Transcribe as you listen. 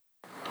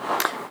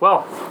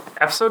Well,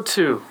 episode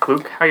 2.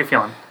 Luke, how you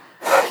feeling?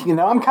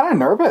 I'm kind of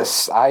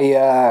nervous.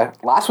 Last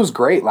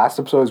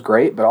episode was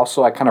great, but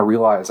also I kind of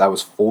realized I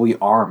was fully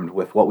armed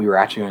with what we were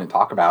actually going to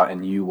talk about,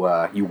 and you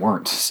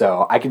weren't.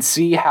 So I could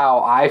see how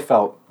I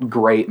felt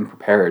great and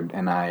prepared,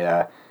 and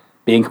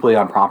being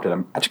completely unprompted,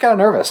 I'm actually kind of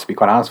nervous, to be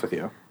quite honest with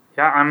you.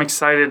 Yeah, I'm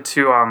excited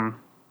to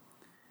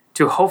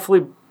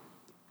hopefully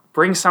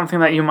bring something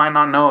that you might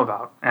not know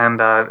about, and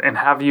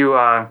have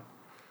you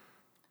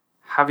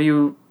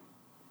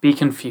be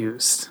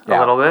confused a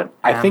little bit.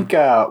 I think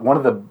one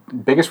of the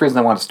biggest reasons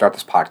I wanted to start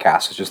this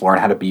podcast is just learn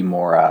how to be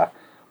more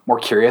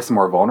curious and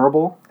more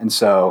vulnerable. And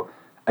so,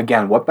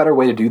 again, what better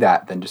way to do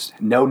that than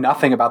just know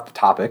nothing about the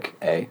topic,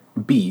 A,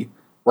 B,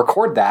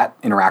 record that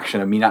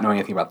interaction of me not knowing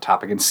anything about the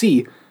topic, and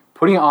C,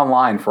 putting it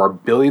online for our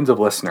billions of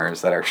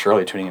listeners that are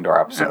surely tuning into our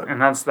episode. And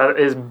that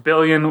is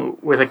billion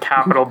with a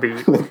capital B.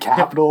 With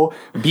capital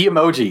B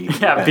emoji.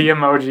 Yeah, B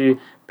emoji,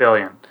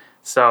 billion.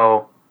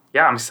 So,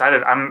 yeah, I'm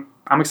excited.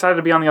 I'm excited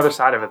to be on the other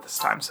side of it this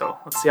time, so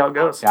let's see how it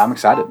goes. Yeah, I'm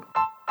excited.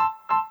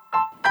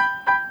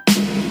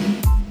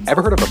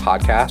 Ever heard of a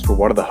podcast where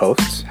one of the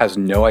hosts has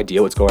no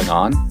idea what's going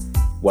on?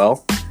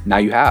 Well, now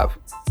you have.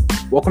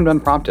 Welcome to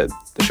Unprompted,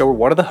 the show where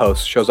one of the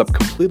hosts shows up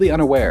completely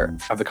unaware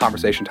of the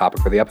conversation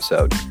topic for the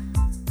episode.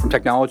 From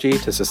technology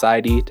to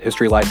society to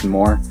history, life, and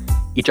more,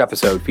 each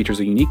episode features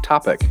a unique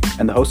topic,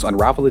 and the hosts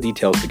unravel the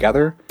details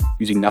together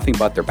using nothing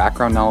but their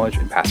background knowledge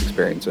and past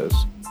experiences.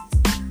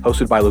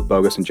 Hosted by Luke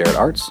Bogus and Jared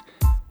Arts,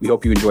 we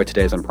hope you enjoy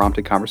today's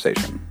Unprompted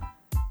conversation.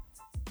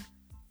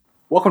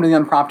 Welcome to the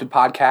Unprompted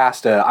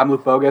podcast. I'm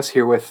Luke Bogus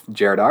here with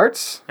Jared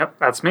Arts. Yep,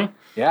 that's me.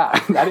 Yeah,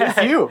 that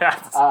is you.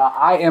 Yes.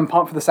 I am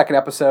pumped for the second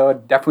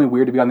episode. Definitely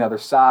weird to be on the other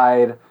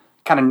side.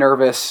 Kind of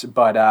nervous,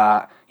 but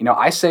I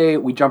say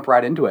we jump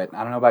right into it.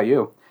 I don't know about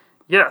you.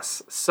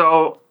 Yes.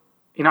 So,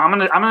 I'm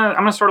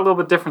gonna start a little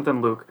bit different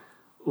than Luke.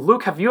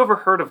 Luke, have you ever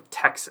heard of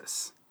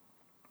Texas?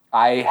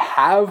 I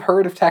have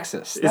heard of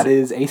Texas. That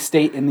is a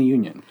state in the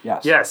Union.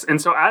 Yes. Yes. And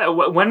so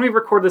when we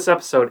record this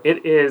episode,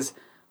 it is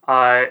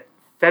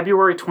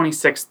February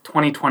 26th,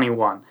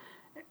 2021.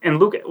 And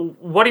Luke,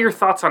 what are your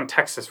thoughts on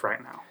Texas right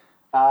now?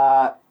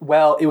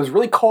 Well, it was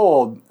really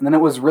cold, and then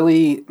it was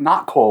really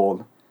not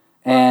cold,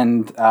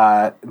 and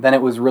then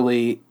it was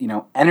really,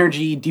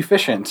 energy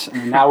deficient.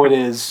 And now it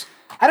is,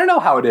 I don't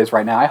know how it is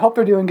right now. I hope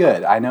they're doing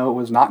good. I know it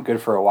was not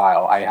good for a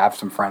while. I have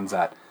some friends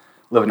that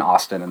live in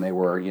Austin, and they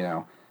were,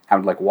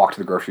 having to walk to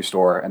the grocery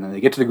store, and then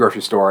they get to the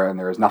grocery store and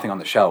there is nothing on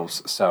the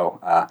shelves. So,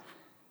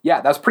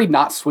 that's pretty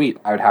not sweet,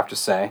 I would have to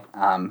say.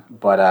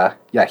 But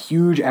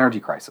huge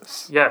energy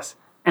crisis. Yes,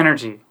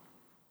 energy.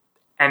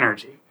 I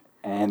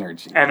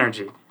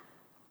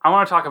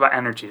want to talk about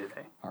energy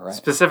today. All right.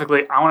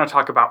 Specifically, I want to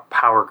talk about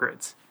power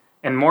grids.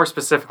 And more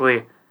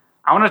specifically,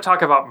 I want to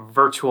talk about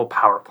virtual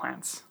power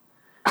plants.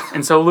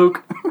 And so,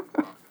 Luke...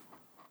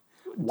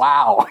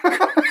 Wow.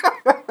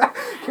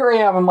 Here I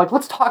am. I'm like,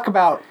 let's talk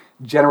about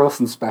generalists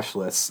and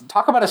specialists.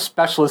 Talk about a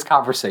specialist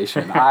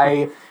conversation.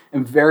 I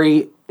am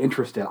very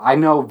interested. I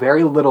know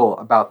very little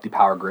about the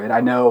power grid.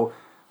 I know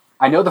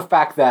the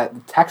fact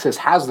that Texas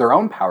has their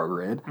own power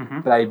grid,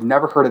 but I've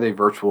never heard of a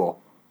virtual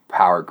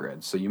power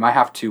grid. So you might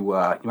have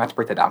to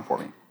break that down for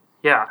me.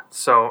 Yeah,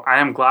 so I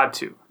am glad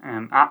to.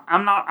 And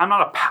I'm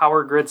not a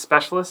power grid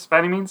specialist by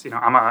any means.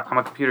 I'm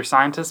a computer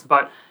scientist,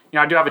 but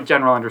I do have a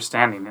general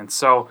understanding. And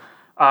so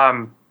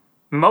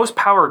most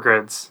power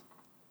grids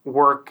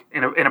work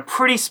in a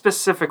pretty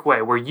specific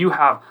way where you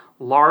have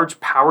large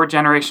power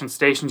generation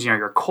stations,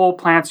 your coal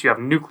plants, you have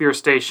nuclear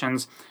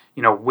stations,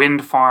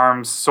 wind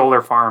farms,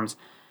 solar farms,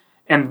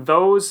 and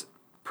those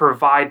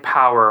provide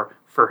power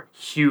for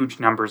huge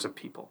numbers of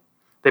people.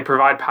 They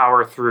provide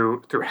power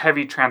through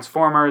heavy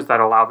transformers that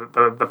allow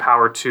the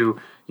power to,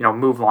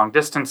 move long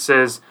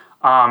distances.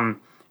 And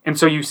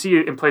so you see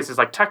it in places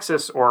like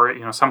Texas or,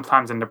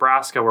 sometimes in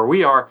Nebraska where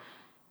we are.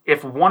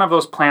 If one of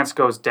those plants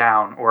goes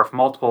down, or if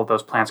multiple of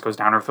those plants goes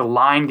down, or if the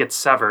line gets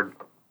severed,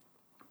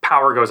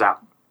 power goes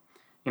out.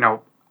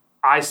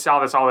 I saw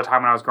this all the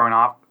time when I was growing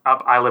up.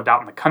 I lived out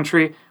in the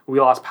country. We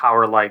lost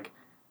power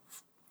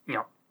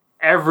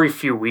every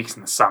few weeks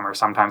in the summer.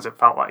 Sometimes it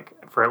felt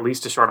like for at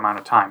least a short amount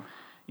of time.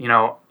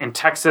 In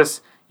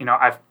Texas,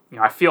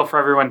 I feel for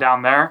everyone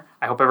down there.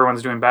 I hope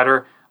everyone's doing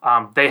better.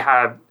 They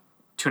had,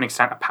 to an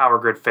extent, a power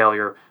grid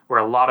failure where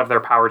a lot of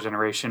their power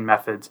generation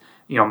methods,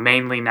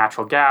 mainly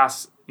natural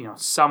gas,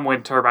 some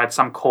wind turbines,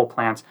 some coal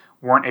plants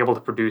weren't able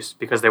to produce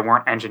because they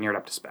weren't engineered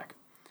up to spec.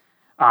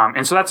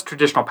 And so that's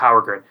traditional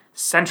power grid,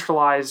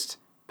 centralized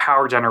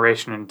power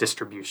generation and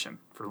distribution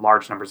for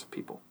large numbers of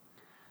people.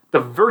 The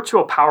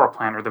virtual power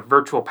plant or the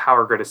virtual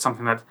power grid is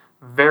something that's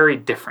very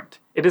different.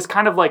 It is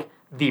kind of like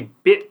the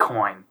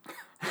Bitcoin.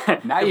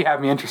 Now you have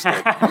me interested.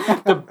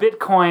 The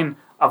Bitcoin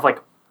of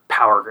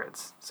power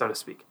grids, so to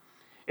speak.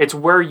 It's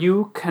where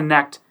you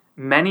connect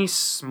many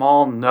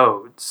small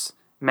nodes,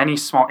 many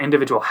small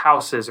individual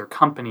houses or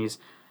companies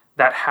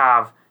that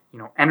have,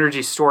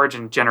 energy storage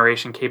and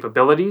generation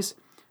capabilities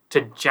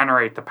to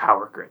generate the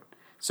power grid.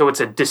 So it's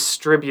a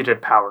distributed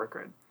power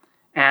grid.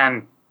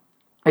 And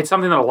it's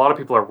something that a lot of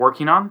people are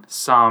working on.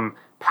 Some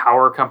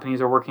power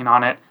companies are working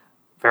on it.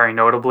 Very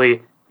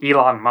notably,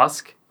 Elon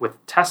Musk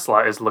with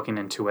Tesla is looking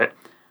into it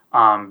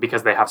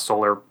because they have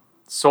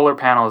solar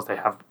panels, they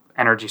have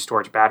energy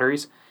storage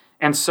batteries.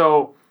 And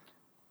so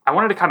I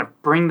wanted to kind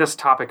of bring this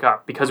topic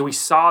up because we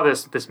saw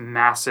this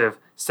massive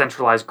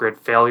centralized grid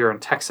failure in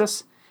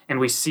Texas, and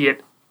we see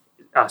it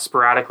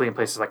sporadically in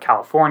places like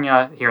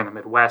California, here in the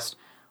Midwest,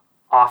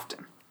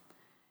 often.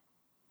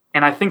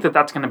 And I think that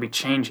that's going to be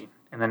changing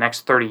in the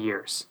next 30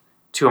 years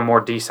to a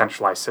more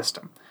decentralized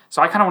system.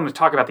 So I kind of want to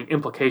talk about the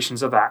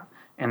implications of that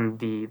and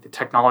the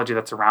technology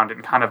that's around it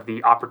and kind of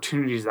the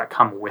opportunities that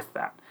come with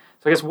that.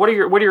 So I guess what are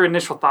your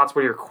initial thoughts?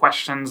 What are your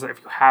questions,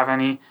 if you have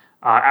any,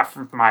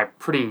 after my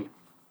pretty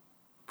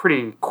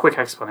quick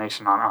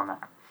explanation on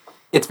that?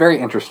 It's very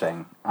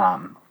interesting.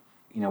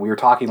 We were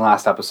talking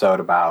last episode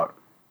about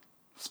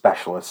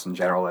specialists and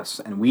generalists,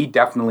 and we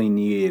definitely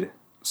need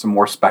some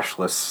more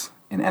specialists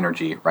in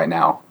energy right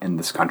now in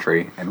this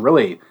country, and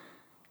really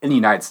in the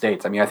United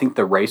States. I mean, I think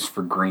the race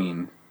for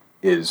green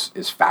is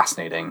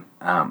fascinating,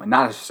 and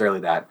not necessarily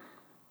that.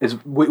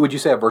 Would you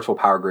say a virtual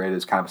power grid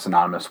is kind of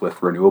synonymous with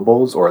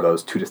renewables, or are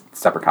those two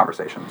separate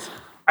conversations?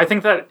 I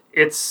think that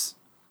it's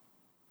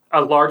a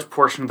large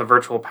portion of the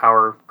virtual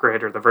power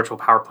grid or the virtual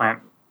power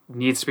plant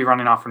needs to be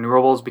running off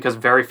renewables because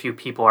very few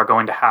people are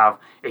going to have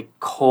a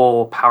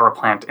coal power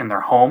plant in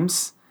their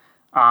homes.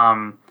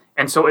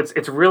 And so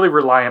it's really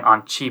reliant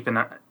on cheap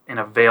and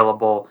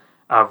available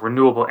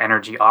renewable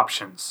energy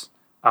options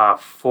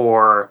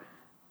for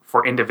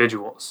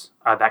individuals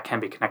that can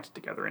be connected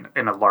together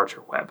in a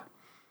larger web.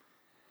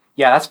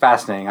 Yeah, that's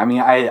fascinating. I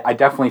mean, I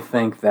definitely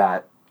think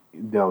that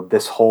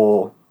this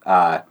whole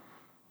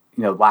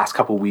last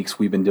couple of weeks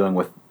we've been dealing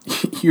with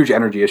huge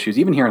energy issues.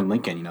 Even here in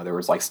Lincoln, there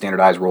was like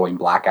standardized rolling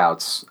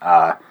blackouts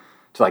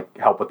to like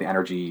help with the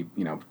energy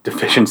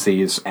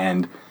deficiencies.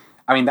 And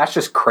I mean, that's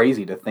just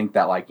crazy to think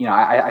that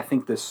I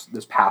think this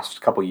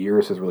past couple of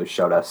years has really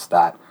showed us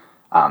that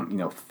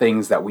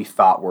things that we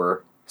thought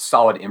were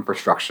solid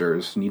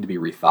infrastructures need to be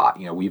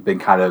rethought. We've been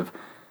kind of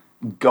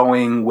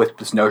going with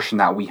this notion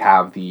that we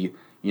have the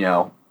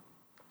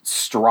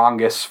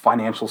strongest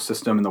financial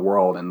system in the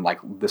world, and like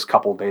this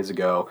couple of days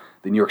ago,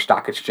 the New York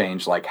Stock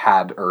Exchange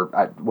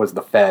was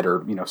the Fed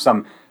or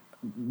some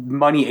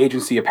money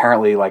agency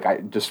apparently, like I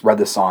just read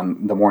this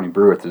on the Morning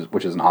Brew,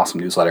 which is an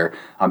awesome newsletter,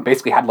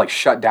 basically had to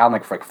shut down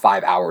for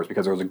 5 hours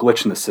because there was a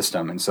glitch in the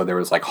system, and so there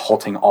was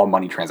halting all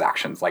money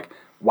transactions.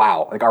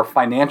 Wow, our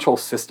financial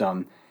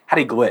system had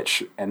a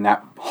glitch and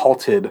that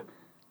halted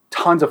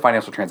tons of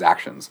financial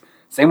transactions.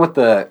 Same with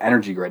the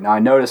energy grid. Now I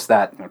noticed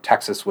that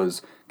Texas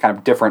was kind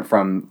of different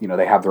from,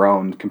 they have their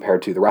own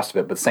compared to the rest of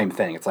it, but same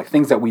thing. It's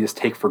things that we just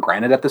take for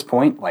granted at this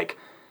point.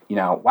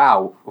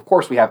 Wow, of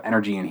course we have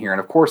energy in here. And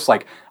of course,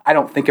 I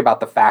don't think about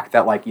the fact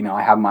that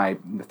I have my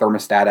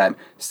thermostat at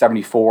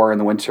 74 in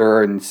the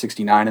winter and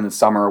 69 in the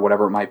summer or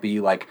whatever it might be.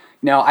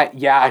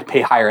 I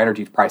pay higher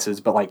energy prices,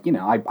 but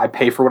I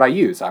pay for what I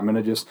use. I'm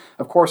going to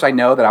of course I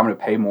know that I'm going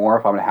to pay more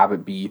if I'm going to have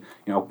it be,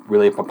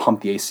 really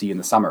pump the AC in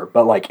the summer.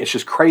 But it's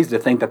just crazy to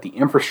think that the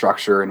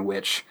infrastructure in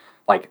which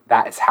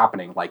that is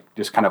happening,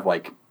 just kind of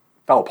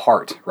fell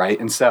apart, right?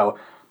 And so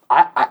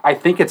I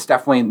think it's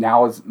definitely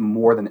now is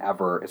more than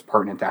ever is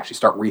pertinent to actually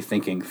start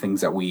rethinking things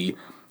that we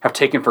have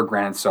taken for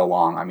granted so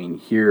long. I mean,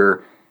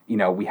 here,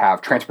 we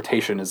have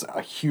transportation is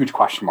a huge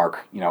question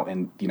mark,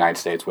 in the United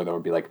States, whether it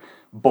would be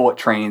bullet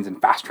trains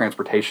and fast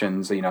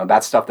transportations,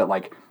 that stuff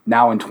that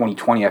now in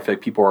 2020, I feel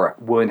like people are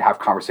willing to have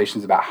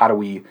conversations about how do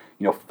we,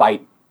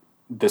 fight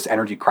this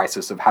energy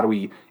crisis of how do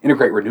we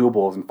integrate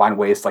renewables and find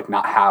ways to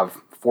not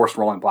have forced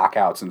rolling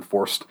blackouts and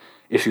forced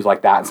issues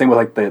like that. And same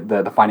with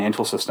the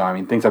financial system. I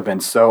mean, things have been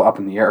so up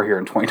in the air here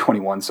in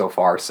 2021 so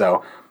far.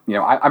 So,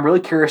 I'm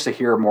really curious to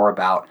hear more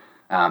about,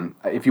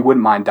 if you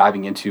wouldn't mind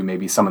diving into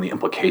maybe some of the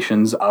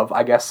implications of,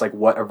 I guess,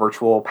 what a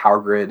virtual power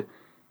grid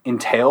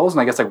entails.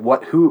 And I guess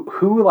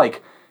who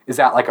is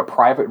that a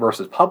private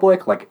versus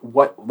public?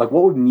 What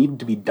would need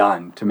to be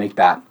done to make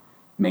that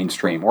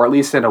mainstream, or at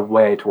least in a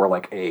way to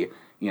where a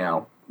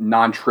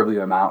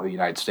non-trivial amount of the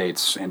United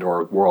States and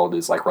or world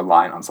is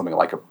reliant on something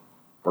like a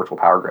virtual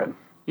power grid?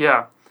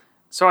 Yeah.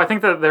 So I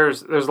think that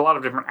there's a lot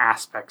of different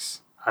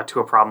aspects to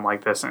a problem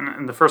like this.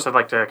 And the first, I'd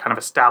like to kind of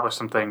establish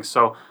some things.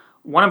 So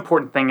one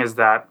important thing is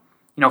that,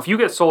 if you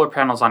get solar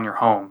panels on your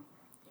home,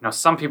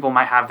 some people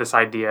might have this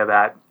idea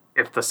that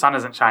if the sun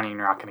isn't shining,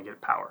 you're not going to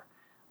get power.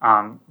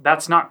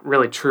 That's not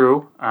really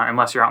true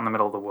unless you're out in the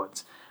middle of the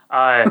woods.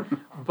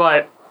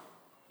 But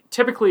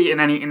typically in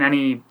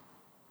any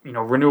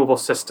renewable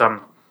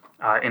system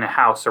in a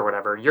house or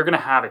whatever, you're going to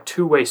have a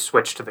two-way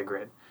switch to the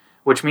grid,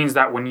 which means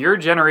that when you're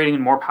generating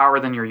more power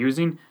than you're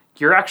using,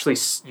 you're actually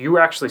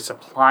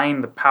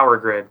supplying the power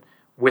grid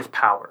with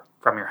power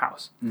from your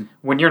house.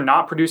 When you're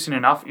not producing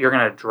enough, you're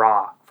going to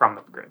draw from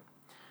the grid.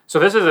 So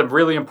this is a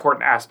really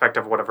important aspect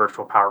of what a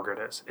virtual power grid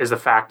is the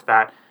fact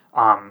that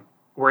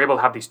we're able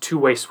to have these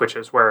two-way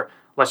switches where,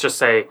 let's just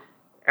say,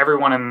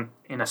 everyone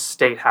in a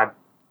state had,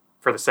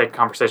 for the sake of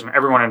conversation,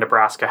 everyone in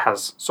Nebraska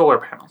has solar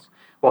panels.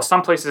 Well,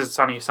 some places it's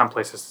sunny, some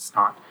places it's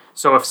not.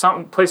 So if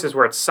some places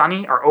where it's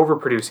sunny are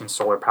overproducing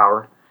solar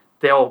power,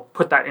 they'll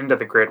put that into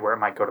the grid where it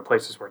might go to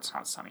places where it's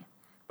not sunny.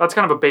 That's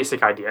kind of a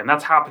basic idea, and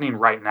that's happening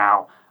right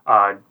now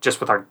just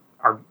with how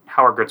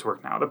our grids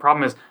work now. The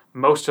problem is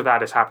most of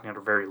that is happening at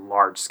a very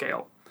large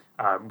scale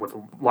with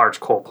large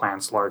coal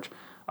plants, large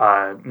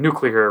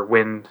nuclear,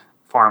 wind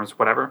farms,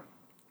 whatever.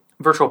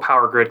 Virtual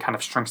power grid kind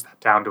of shrinks that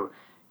down to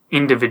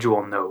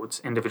individual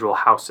nodes, individual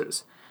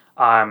houses.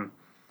 And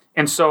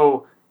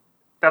so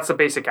that's the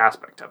basic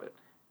aspect of it.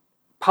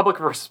 Public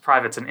versus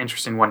private is an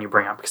interesting one you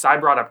bring up because I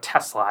brought up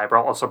Tesla. I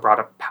also brought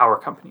up power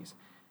companies.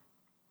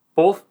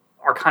 Both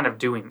are kind of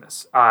doing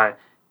this.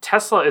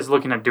 Tesla is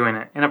looking at doing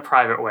it in a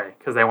private way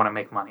because they want to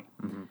make money.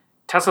 Mm-hmm.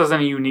 Tesla's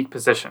in a unique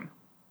position.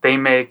 They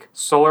make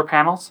solar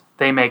panels.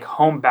 They make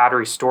home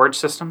battery storage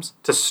systems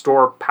to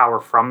store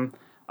power from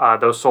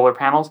those solar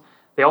panels.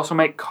 They also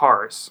make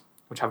cars,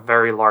 which have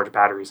very large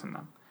batteries in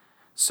them.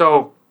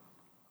 So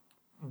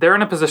they're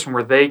in a position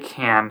where they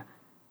can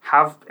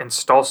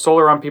install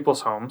solar on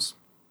people's homes,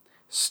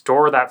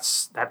 store that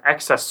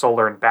excess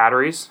solar in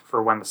batteries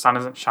for when the sun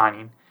isn't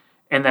shining,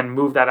 and then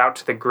move that out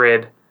to the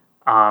grid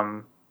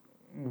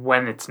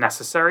when it's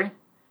necessary,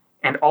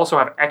 and also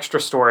have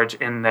extra storage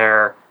in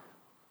their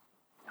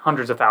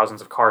hundreds of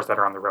thousands of cars that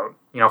are on the road.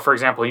 For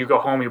example, you go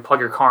home, you plug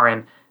your car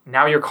in,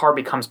 now your car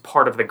becomes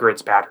part of the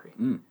grid's battery.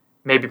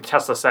 Maybe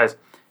Tesla says,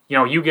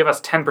 you give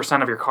us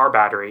 10% of your car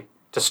battery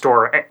to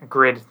store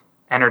grid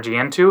energy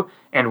into,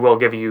 and we'll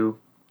give you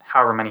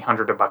however many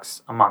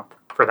 $100 a month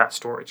for that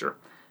storage, or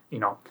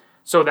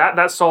so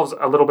that solves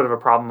a little bit of a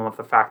problem of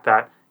the fact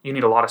that you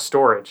need a lot of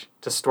storage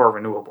to store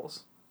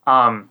renewables.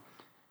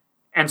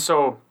 And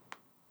so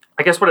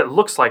I guess what it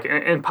looks like,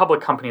 and public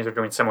companies are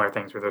doing similar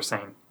things where they're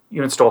saying,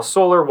 you install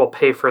solar, we'll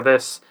pay for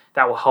this.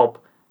 That will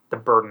help the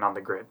burden on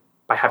the grid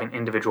by having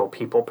individual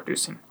people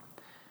producing.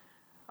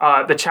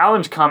 The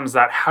challenge comes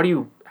that how do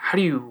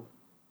you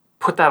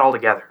put that all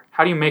together?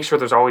 How do you make sure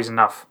there's always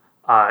enough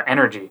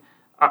energy?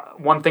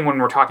 One thing when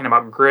we're talking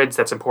about grids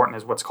that's important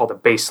is what's called a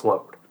base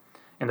load.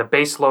 And the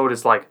base load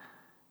is like,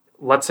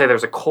 let's say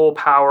there's a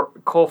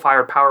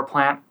coal-fired power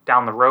plant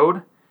down the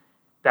road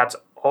that's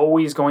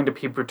always going to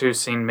be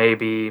producing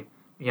maybe,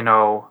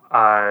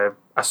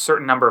 a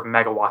certain number of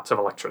megawatts of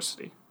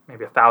electricity,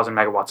 maybe 1,000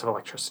 megawatts of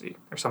electricity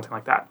or something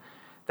like that.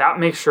 That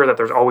makes sure that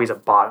there's always a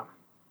bottom.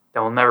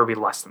 That will never be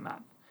less than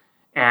that.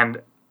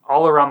 And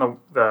all around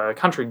the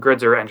country,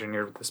 grids are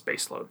engineered with this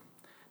base load.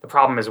 The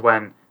problem is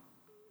when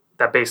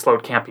that base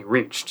load can't be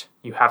reached.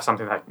 You have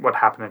something like what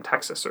happened in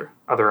Texas or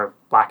other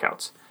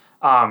blackouts.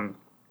 And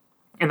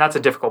that's a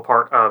difficult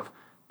part of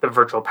the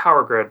virtual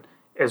power grid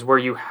is where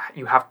you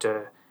have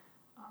to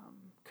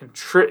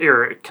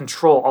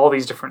control all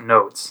these different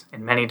nodes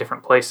in many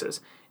different places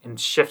and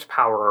shift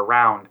power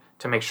around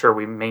to make sure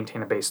we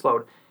maintain a base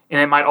load. And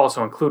it might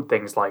also include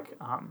things like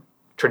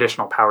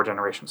traditional power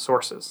generation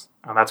sources.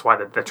 That's why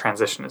the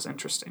transition is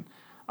interesting.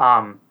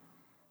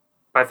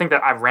 But I think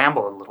that I've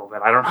rambled a little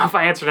bit. I don't know if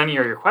I answered any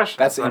of your questions.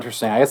 That's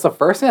interesting. I guess the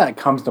first thing that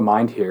comes to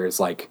mind here is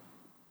like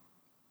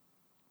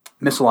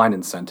misaligned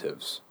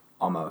incentives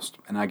almost.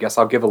 And I guess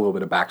I'll give a little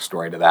bit of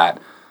backstory to that.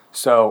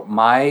 So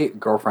my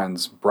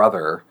girlfriend's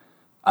brother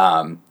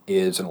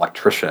is an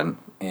electrician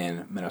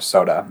in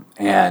Minnesota,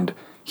 and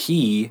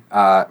he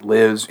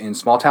lives in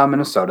small town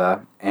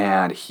Minnesota,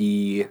 and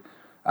he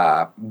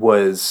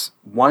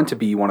wanted to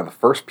be one of the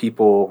first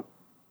people,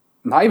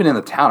 not even in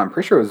the town, I'm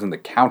pretty sure it was in the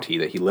county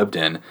that he lived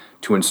in,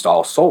 to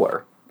install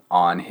solar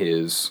on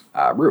his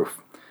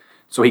roof.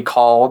 So he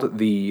called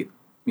the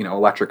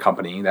electric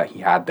company that he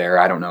had there.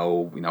 I don't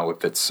know,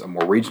 if it's a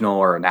more regional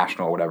or a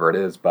national or whatever it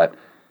is, but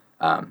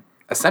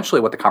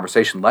essentially what the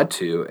conversation led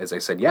to is they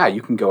said, yeah,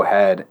 you can go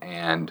ahead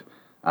and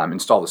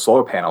install the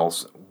solar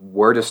panels.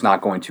 We're just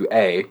not going to,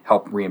 A,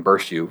 help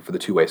reimburse you for the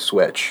two-way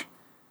switch,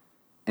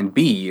 and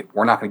B,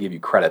 we're not going to give you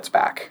credits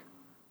back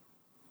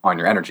on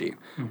your energy,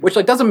 which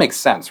doesn't make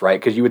sense, right?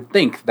 Because you would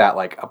think that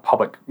a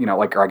public,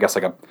 or I guess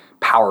a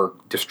power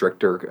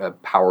district or a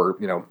power,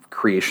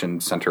 creation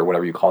center,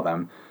 whatever you call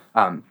them,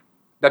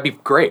 that'd be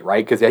great,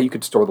 right? Because you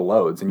could store the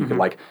loads and you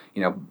could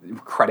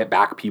credit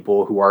back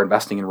people who are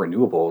investing in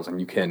renewables, and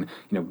you can,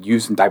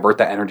 use and divert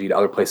that energy to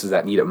other places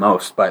that need it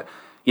most. But,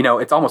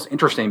 it's almost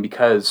interesting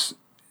because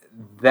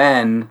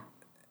then,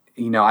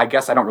 I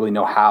guess I don't really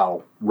know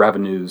how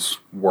revenues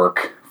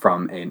work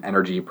from an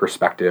energy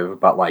perspective,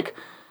 but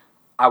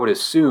I would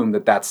assume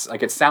that that's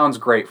it sounds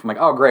great from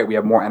oh, great, we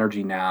have more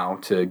energy now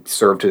to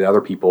serve to the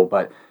other people.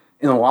 But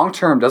in the long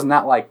term, doesn't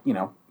that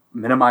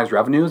minimize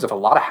revenues? If a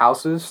lot of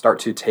houses start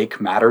to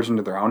take matters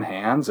into their own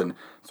hands and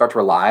start to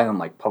rely on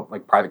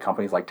private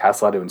companies like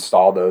Tesla to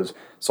install those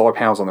solar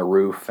panels on the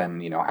roof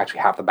and, actually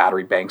have the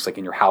battery banks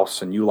in your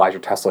house and utilize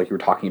your Tesla like you were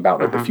talking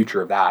about, the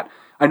future of that.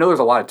 I know there's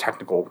a lot of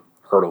technical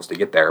hurdles to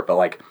get there,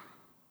 but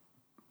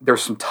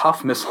there's some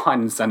tough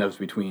misaligned incentives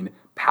between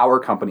power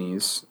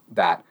companies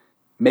that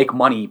make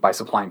money by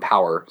supplying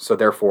power. So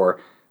therefore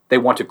they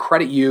want to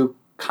credit you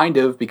kind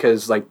of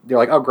because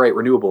they're oh, great,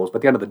 renewables. But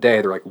at the end of the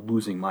day, they're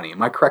losing money.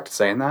 Am I correct in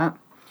saying that?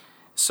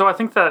 So I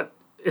think that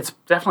it's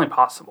definitely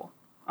possible.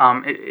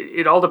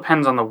 It all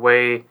depends on the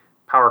way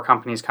power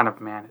companies kind of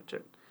manage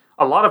it.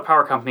 A lot of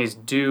power companies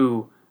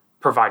do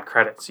provide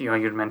credits.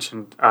 You'd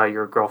mentioned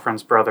your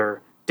girlfriend's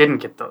brother didn't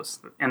get those,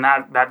 and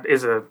that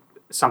is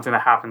something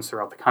that happens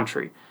throughout the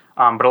country.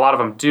 But a lot of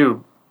them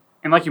do,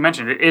 and like you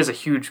mentioned, it is a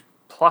huge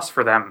plus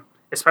for them,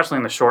 especially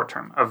in the short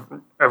term,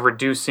 of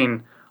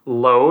reducing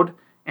load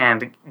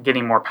and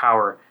getting more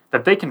power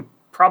that they can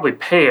probably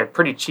pay a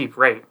pretty cheap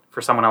rate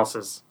for someone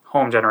else's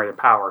home-generated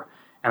power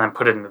and then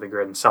put it into the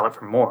grid and sell it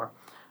for more.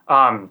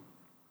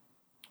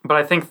 But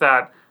I think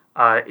that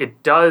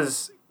it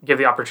does give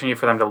the opportunity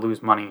for them to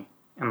lose money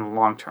in the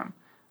long term.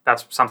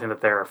 That's something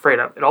that they're afraid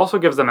of. It also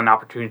gives them an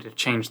opportunity to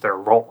change their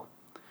role.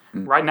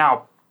 Right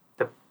now,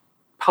 the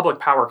public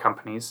power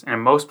companies, and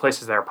in most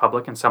places they are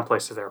public, in some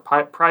places they are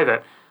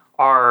private,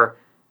 are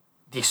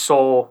the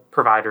sole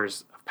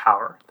providers of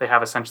power. They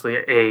have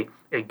essentially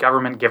a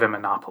government-given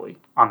monopoly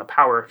on the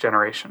power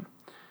generation.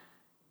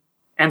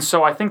 And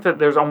so I think that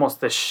there's almost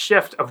this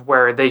shift of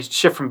where they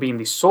shift from being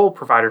the sole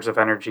providers of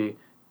energy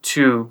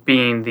to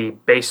being the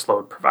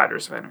baseload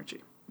providers of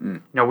energy.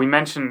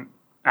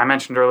 I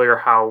mentioned earlier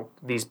how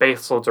these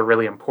baseloads are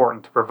really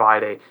important to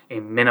provide a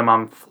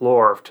minimum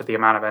floor to the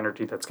amount of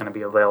energy that's going to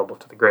be available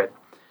to the grid.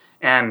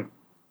 And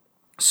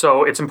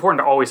so it's important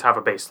to always have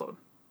a baseload.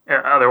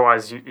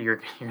 Otherwise, you're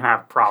going to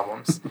have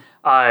problems.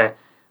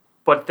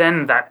 But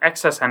then that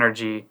excess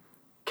energy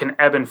can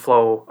ebb and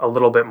flow a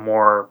little bit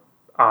more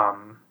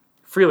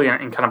freely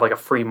in kind of like a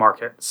free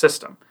market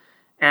system.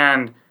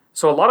 And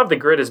so a lot of the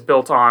grid is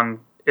built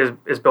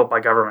by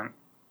government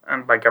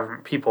and by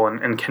government people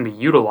and can be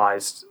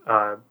utilized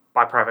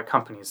by private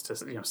companies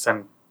to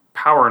send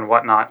power and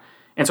whatnot.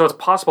 And so it's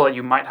possible that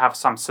you might have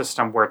some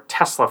system where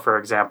Tesla, for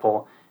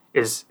example,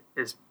 is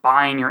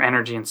buying your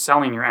energy and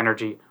selling your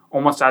energy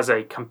almost as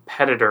a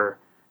competitor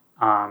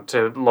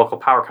to local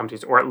power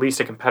companies, or at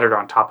least a competitor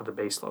on top of the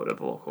baseload of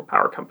the local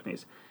power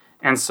companies.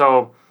 And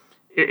so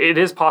it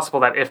is possible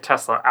that if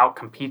Tesla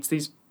outcompetes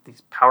these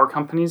power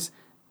companies,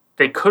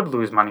 they could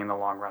lose money in the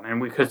long run,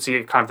 and we could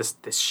see kind of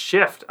this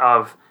shift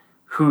of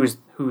who's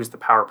the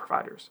power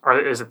providers.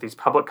 Is it these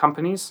public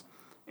companies,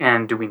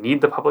 and do we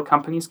need the public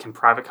companies? Can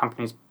private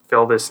companies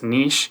fill this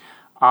niche?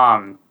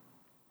 And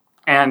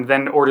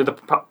then, or do the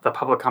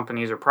public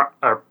companies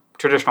or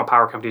traditional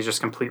power companies just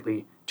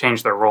completely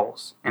change their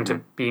roles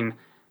into being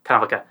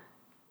kind of like a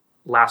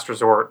last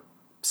resort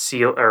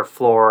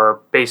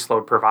floor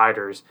baseload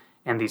providers,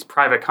 and these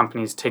private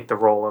companies take the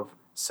role of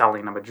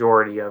selling a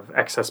majority of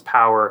excess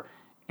power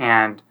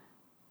and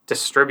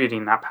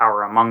distributing that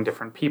power among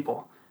different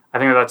people? I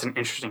think that's an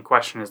interesting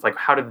question, is like,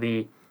 how did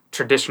the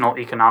traditional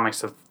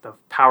economics of the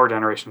power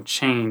generation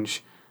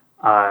change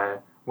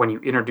when you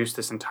introduce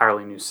this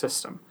entirely new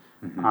system?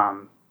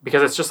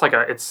 Because it's just like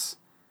it's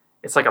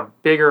like a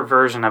bigger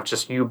version of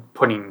just you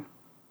putting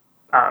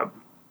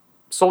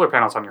solar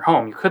panels on your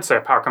home. You could say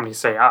a power company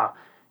say,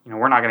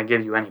 we're not going to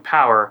give you any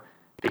power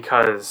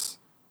because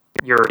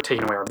you're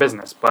taking away our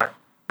business, but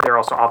they're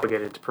also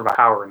obligated to provide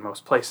power in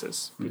most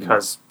places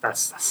because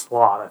that's the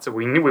law.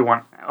 We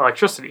want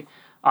electricity.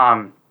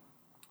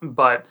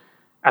 But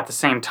at the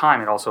same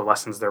time, it also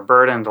lessens their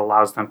burden. It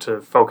allows them to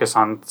focus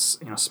on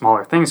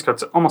smaller things.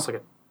 Because it's almost like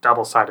a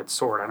double-sided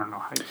sword. I don't know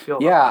how you feel.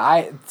 Yeah,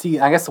 I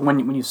guess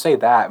when you say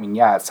that, I mean,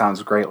 yeah, it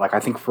sounds great. Like, I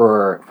think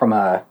from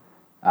a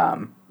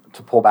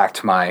to pull back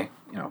to my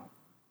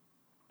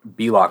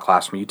B-Law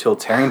class from a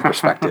utilitarian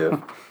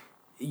perspective.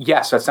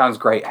 Yes, that sounds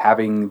great.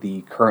 Having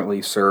the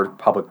currently served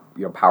public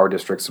power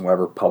districts and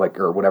whatever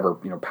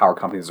power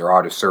companies there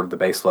are to serve the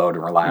baseload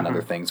and rely on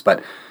other things.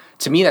 But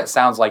to me, that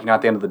sounds like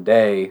at the end of the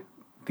day,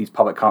 these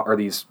power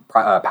companies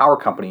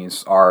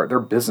they're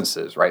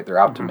businesses, right? They're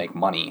out to make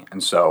money,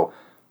 and so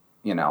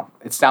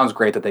it sounds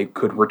great that they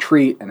could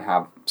retreat and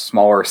have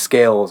smaller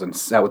scales and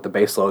set with the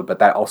baseload, but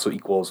that also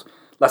equals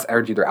less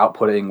energy they're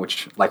outputting,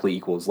 which likely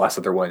equals less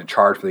that they're willing to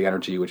charge for the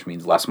energy, which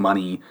means less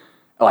money.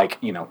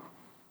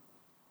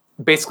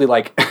 Basically,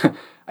 like,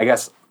 I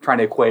guess trying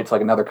to equate it to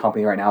like another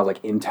company right now is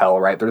like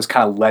Intel, right? They're just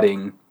kind of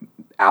letting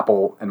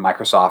Apple and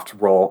Microsoft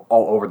roll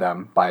all over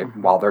them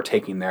while they're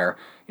taking their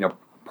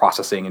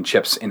processing and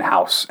chips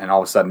in-house, and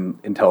all of a sudden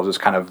Intel is just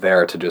kind of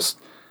there to just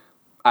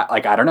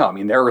I don't know. I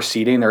mean, they're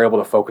receding, they're able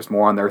to focus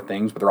more on their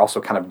things, but they're also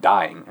kind of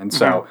dying. And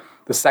so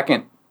the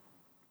second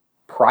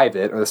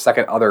private or the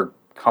second other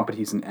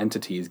companies and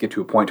entities get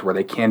to a point to where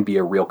they can be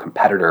a real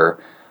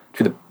competitor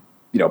to the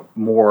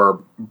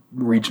more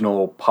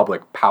regional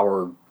public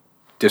power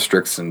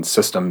districts and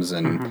systems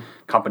and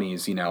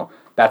companies,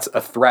 that's a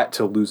threat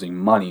to losing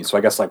money. So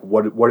I guess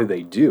what do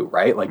they do,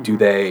 right? Like, do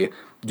they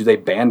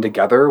band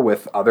together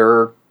with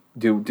other?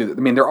 I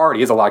mean, there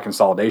already is a lot of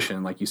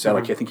consolidation, like you said.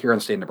 Like, I think here in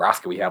the state of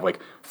Nebraska, we have like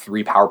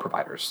 3 power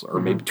providers, or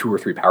maybe 2 or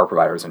 3 power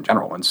providers in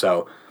general. And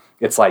so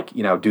it's like,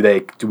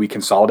 do we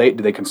consolidate?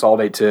 Do they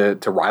consolidate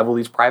to rival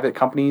these private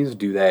companies?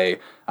 Do they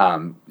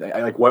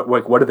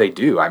what do they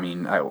do? I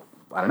mean, I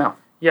don't know.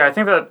 Yeah, I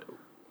think that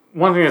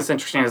one thing that's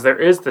interesting is there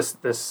is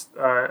this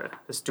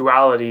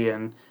duality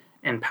in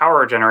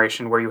power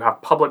generation where you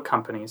have public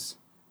companies,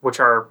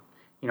 which are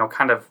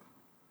kind of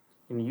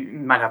you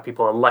might have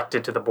people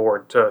elected to the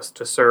board to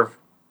serve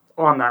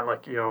on that,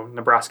 like,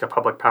 Nebraska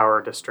Public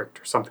Power District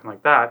or something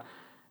like that.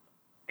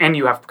 And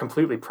you have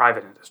completely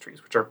private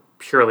industries, which are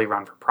purely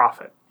run for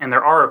profit. And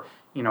there are,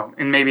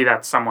 and maybe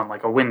that's someone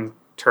like a wind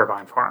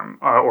turbine farm,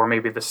 or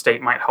maybe the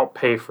state might help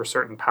pay for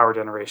certain power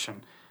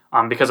generation.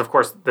 Because, of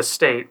course, the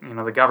state,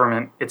 the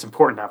government, it's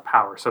important to have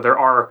power. So there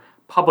are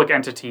public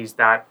entities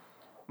that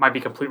might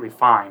be completely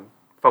fine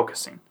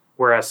focusing,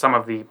 whereas some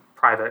of the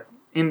private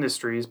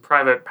industries,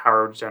 private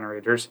power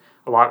generators,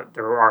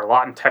 there are a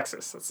lot in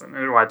Texas. That's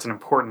why it's an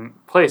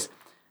important place,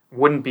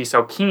 wouldn't be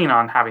so keen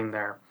on having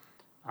their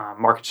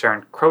market share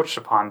encroached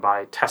upon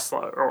by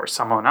Tesla or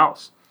someone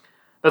else.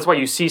 That's why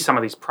you see some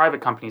of these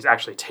private companies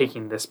actually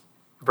taking this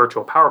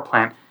virtual power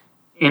plant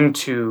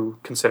into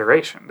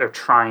consideration. They're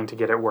trying to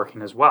get it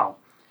working as well,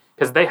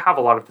 because they have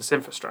a lot of this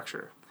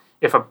infrastructure.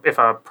 If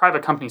a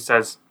private company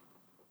says,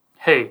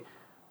 hey,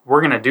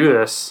 we're going to do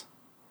this,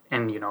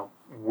 and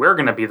we're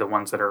going to be the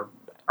ones that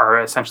are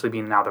essentially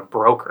being now the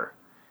broker,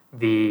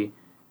 the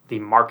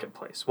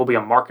marketplace. We'll be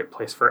a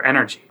marketplace for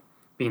energy,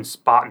 being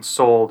bought and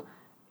sold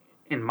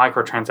in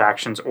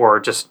microtransactions, or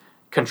just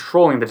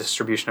controlling the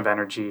distribution of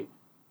energy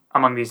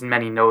among these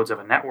many nodes of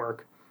a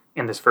network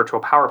in this virtual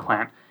power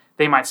plant.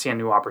 They might see a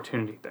new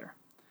opportunity there.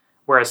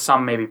 Whereas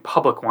some maybe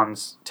public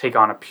ones take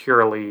on a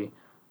purely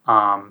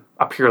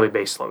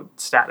baseload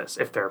status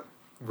if they're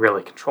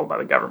really controlled by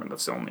the government.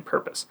 That's the only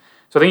purpose.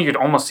 So I think you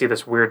could almost see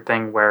this weird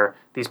thing where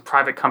these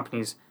private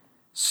companies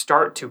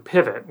start to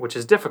pivot, which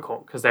is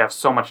difficult because they have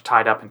so much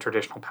tied up in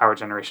traditional power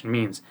generation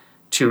means,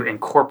 to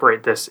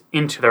incorporate this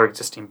into their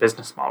existing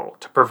business model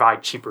to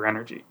provide cheaper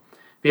energy.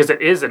 Because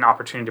it is an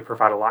opportunity to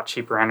provide a lot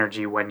cheaper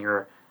energy when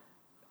you're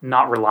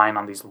not relying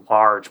on these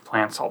large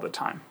plants all the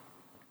time.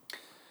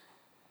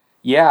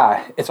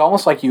 Yeah, it's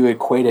almost like you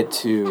equate it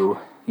to,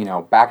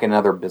 back in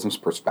another business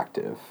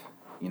perspective,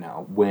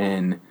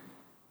 when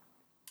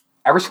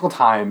every single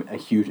time a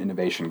huge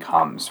innovation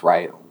comes,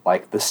 right?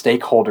 Like the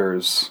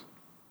stakeholders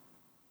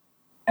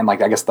and I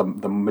guess the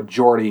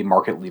majority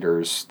market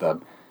leaders,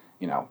 the,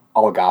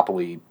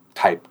 oligopoly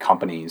type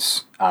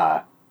companies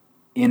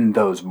in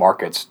those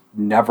markets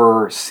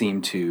never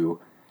seem to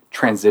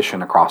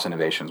transition across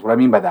innovations. What I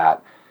mean by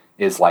that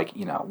is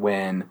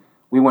when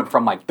we went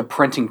from the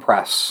printing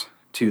press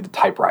to the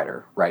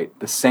typewriter, right?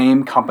 The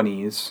same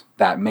companies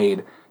that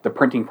made the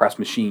printing press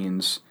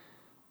machines,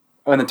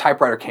 when the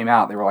typewriter came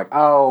out, they were like,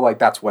 oh,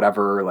 that's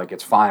whatever,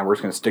 it's fine. We're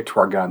just going to stick to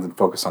our guns and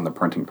focus on the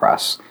printing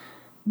press.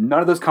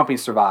 None of those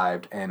companies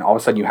survived, and all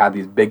of a sudden you had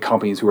these big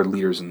companies who were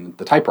leaders in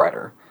the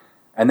typewriter.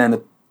 And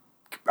then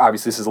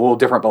obviously this is a little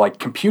different, but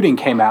computing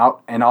came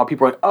out, and all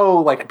people were like,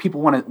 oh,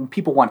 people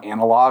want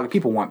analog,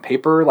 people want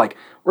paper,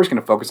 we're just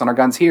going to focus on our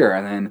guns here.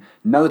 And then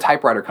none of the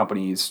typewriter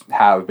companies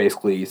have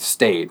basically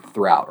stayed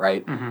throughout,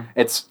 right? Mm-hmm.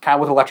 It's kind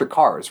of with electric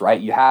cars, right?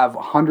 You have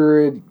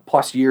 100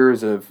 plus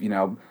years of,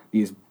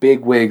 these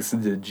big wigs,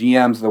 the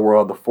GMs of the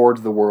world, the Fords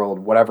of the world,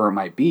 whatever it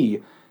might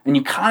be. And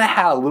you kind of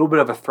had a little bit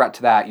of a threat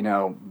to that, in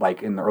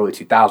the early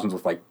 2000s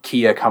with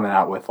Kia coming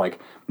out with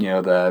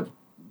the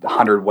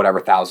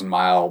 100,000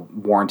 mile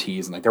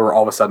warranties, and there were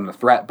all of a sudden a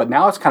threat. But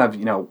now it's kind of,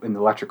 in the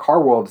electric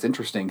car world, it's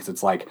interesting because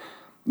it's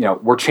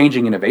we're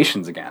changing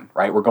innovations again,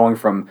 right? We're going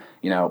from,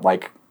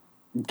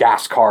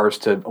 gas cars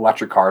to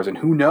electric cars, and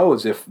who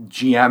knows if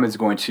GM is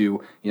going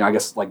to,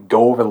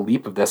 go over the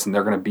leap of this, and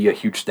they're going to be a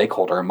huge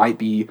stakeholder. It might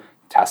be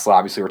Tesla,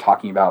 obviously we're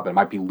talking about, but it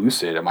might be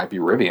Lucid, it might be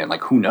Rivian,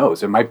 who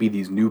knows? It might be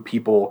these new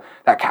people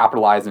that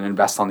capitalize and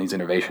invest on these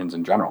innovations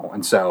in general.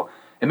 And so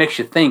it makes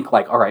you think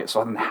all right,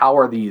 so then how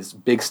are these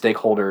big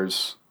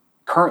stakeholders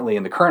currently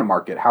in the current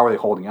market, how are they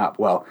holding up?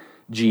 Well,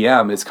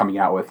 GM is coming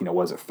out with,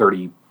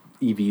 30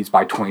 EVs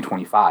by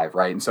 2025,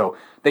 right? And so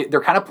they're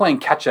kind of playing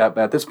catch up,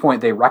 but at this point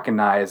they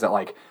recognize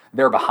that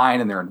they're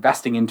behind and they're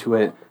investing into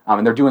it,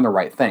 and they're doing the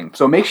right thing.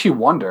 So it makes you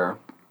wonder,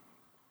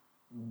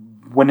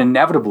 when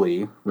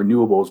inevitably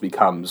renewables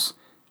becomes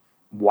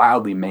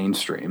wildly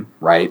mainstream,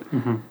 right?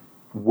 Mm-hmm.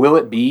 Will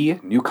it be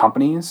new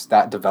companies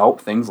that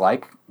develop things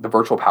like the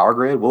virtual power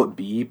grid? Will it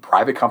be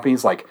private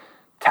companies like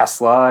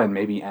Tesla and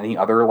maybe any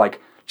other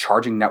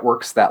charging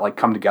networks that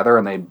come together,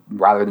 and they,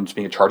 rather than just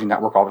being a charging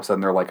network, all of a sudden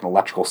they're an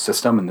electrical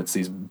system, and it's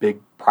these big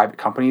private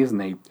companies,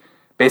 and they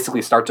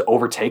basically start to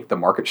overtake the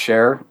market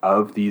share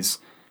of these,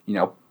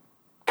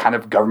 kind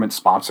of government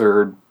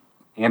sponsored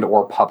and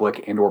or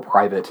public and or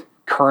private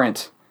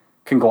current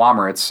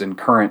conglomerates and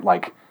current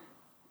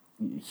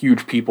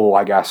huge people,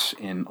 I guess,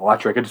 in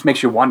electric. It just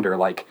makes you wonder,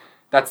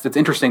 it's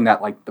interesting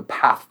that the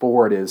path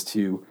forward is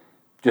to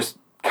just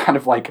kind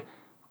of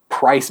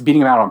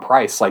beating them out on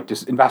price,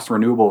 just invest in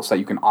renewables so that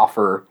you can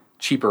offer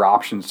cheaper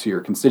options to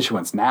your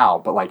constituents now.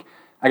 But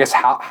I guess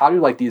how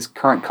do these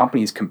current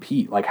companies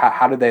compete?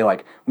 How do they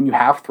when you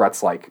have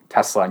threats like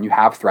Tesla, and you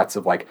have threats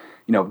of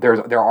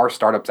there are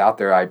startups out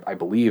there, I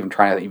believe, and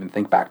trying to even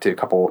think back to a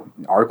couple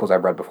articles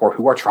I've read before,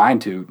 who are trying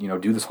to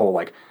do this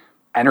whole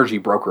energy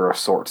broker of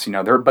sorts.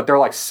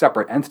 They're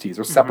separate entities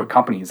or separate mm-hmm.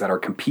 companies that are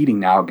competing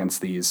now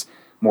against these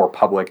more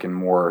public and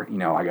more,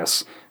 I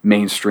guess,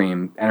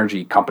 mainstream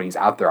energy companies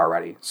out there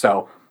already.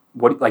 So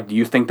do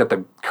you think that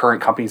the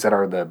current companies that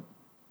are the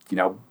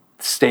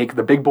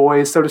the big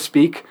boys, so to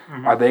speak,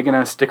 are they going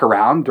to stick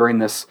around during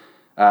this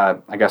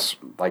I guess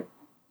like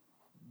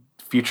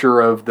future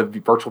of the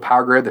virtual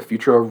power grid, the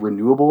future of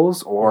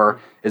renewables, or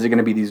is it going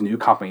to be these new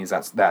companies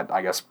that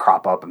I guess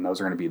crop up, and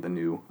those are going to be the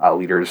new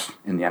leaders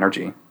in the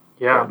energy?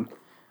 Yeah,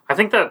 I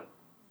think that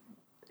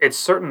it's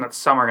certain that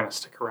some are going to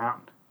stick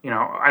around.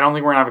 I don't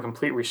think we're going to have a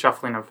complete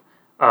reshuffling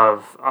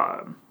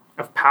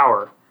of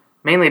power,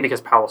 mainly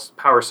because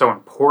power is so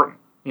important.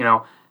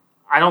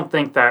 I don't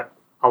think that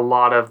a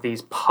lot of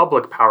these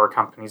public power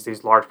companies,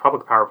 these large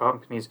public power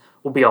companies,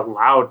 will be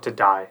allowed to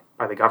die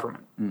by the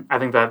government. I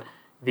think that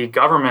the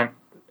government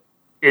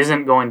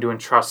isn't going to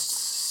entrust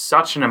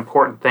such an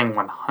important thing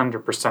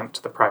 100%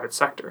 to the private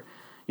sector.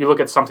 You look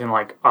at something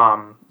like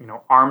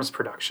arms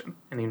production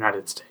in the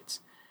United States.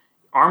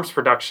 Arms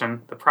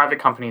production, the private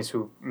companies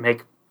who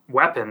make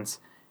weapons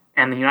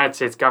and the United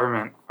States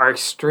government are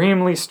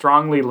extremely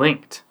strongly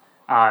linked.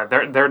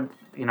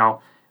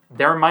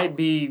 There might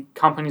be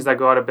companies that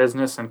go out of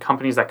business and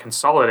companies that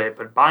consolidate,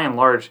 but by and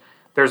large,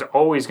 there's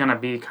always going to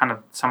be kind of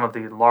some of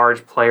the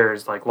large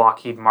players like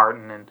Lockheed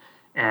Martin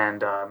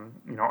and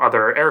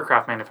other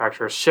aircraft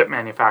manufacturers, ship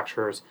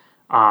manufacturers,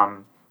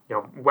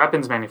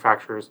 weapons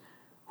manufacturers,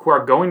 who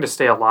are going to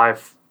stay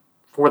alive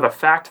for the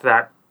fact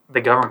that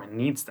the government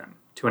needs them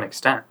to an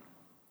extent.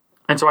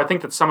 And so I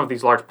think that some of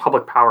these large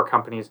public power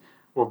companies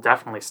will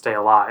definitely stay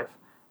alive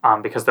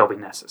because they'll be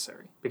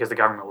necessary, because the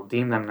government will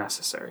deem them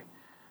necessary.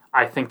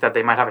 I think that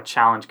they might have a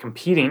challenge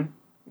competing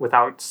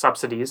without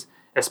subsidies,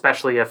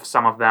 especially if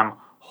some of them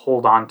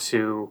hold on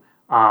to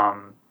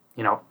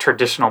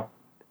traditional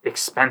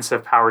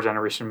expensive power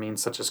generation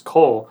means such as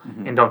coal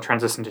and don't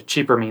transition to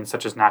cheaper means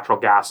such as natural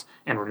gas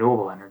and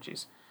renewable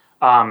energies.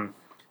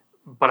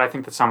 But I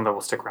think that some of them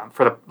will stick around.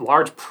 For the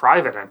large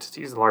private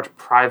entities, the large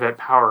private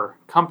power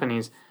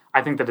companies,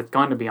 I think that it's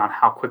going to be on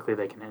how quickly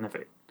they can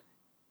innovate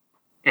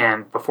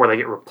and before they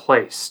get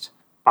replaced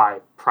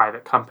by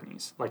private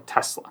companies like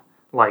Tesla,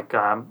 like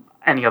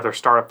any other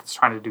startup that's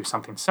trying to do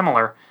something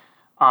similar.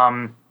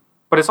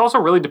 But it's also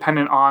really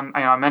dependent on,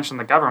 I mentioned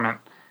the government.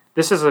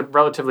 This is a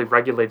relatively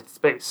regulated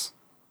space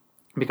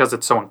because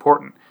it's so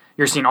important.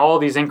 You're seeing all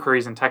these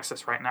inquiries in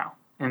Texas right now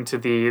into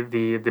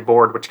the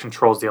board which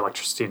controls the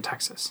electricity in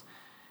Texas.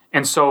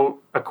 And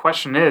so a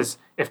question is,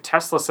 if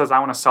Tesla says, I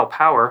want to sell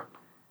power,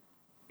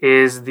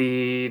 is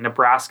the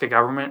Nebraska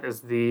government,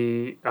 is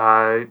the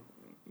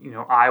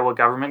Iowa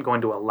government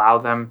going to allow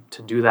them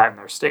to do that in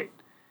their state?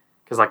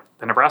 Because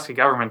the Nebraska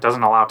government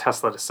doesn't allow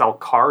Tesla to sell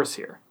cars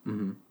here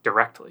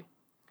directly.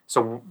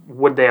 So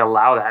would they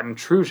allow that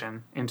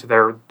intrusion into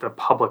the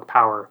public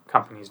power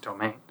company's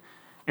domain?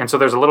 And so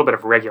there's a little bit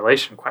of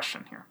regulation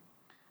question here.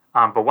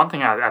 But one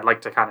thing I'd like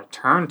to kind of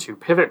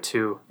pivot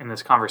to in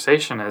this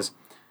conversation is,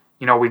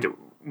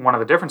 one of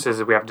the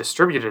differences is we have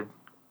distributed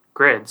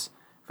grids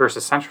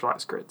versus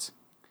centralized grids.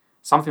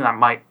 Something that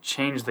might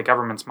change the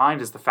government's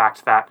mind is the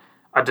fact that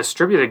a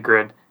distributed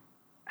grid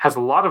has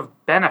a lot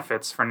of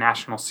benefits for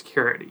national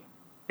security,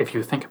 if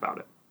you think about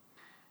it.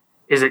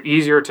 Is it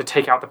easier to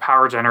take out the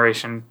power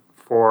generation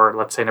for,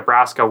 let's say,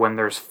 Nebraska when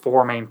there's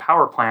 4 main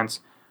power plants,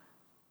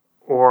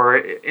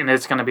 and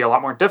it's going to be a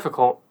lot more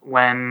difficult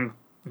when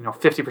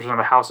 50% of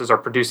the houses are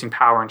producing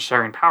power and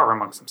sharing power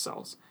amongst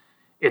themselves?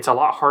 It's a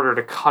lot harder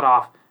to cut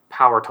off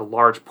power to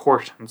large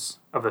portions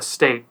of the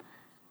state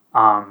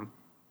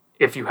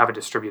if you have a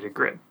distributed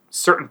grid.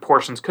 Certain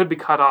portions could be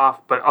cut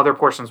off, but other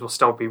portions will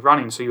still be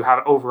running, so you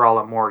have overall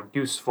a more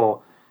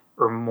useful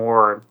or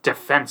more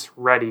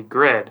defense-ready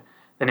grid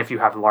than if you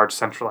have large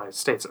centralized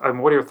states.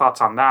 What are your thoughts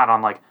on that?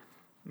 On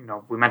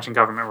we mentioned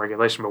government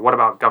regulation, but what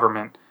about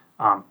government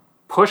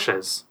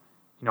pushes,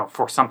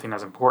 for something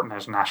as important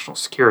as national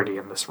security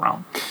in this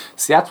realm?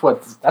 See, that's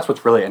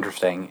what's really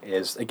interesting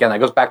is, again, that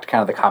goes back to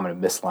kind of the comment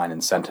of misaligned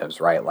incentives,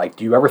 right?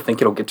 Do you ever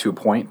think it'll get to a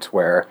point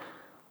where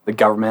the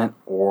government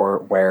or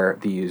where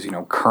these,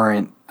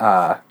 current,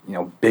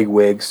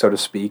 bigwigs, so to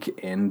speak,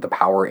 in the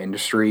power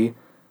industry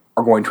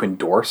are going to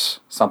endorse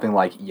something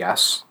like,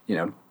 yes,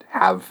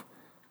 have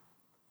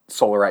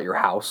solar at your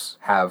house,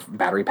 have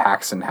battery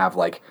packs, and have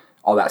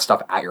all that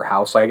stuff at your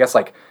house? I guess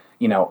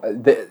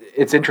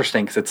it's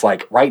interesting because it's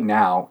right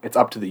now it's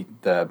up to the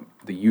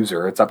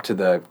user, it's up to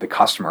the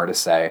customer to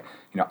say,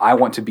 I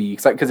want to be,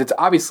 because it's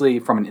obviously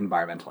from an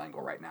environmental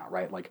angle right now,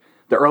 right?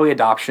 The early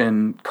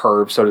adoption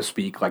curve, so to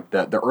speak,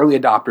 the early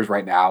adopters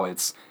right now,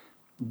 it's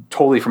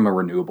totally from a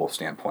renewable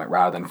standpoint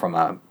rather than from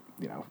a,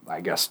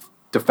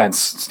 defense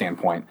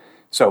standpoint.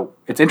 So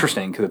it's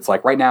interesting because it's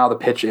right now the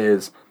pitch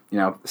is,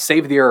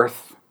 save the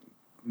earth,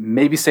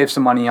 maybe save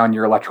some money on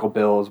your electrical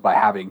bills by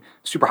having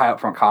super high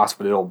upfront costs,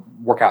 but it'll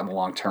work out in the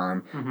long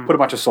term. Put a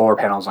bunch of solar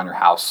panels on your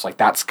house.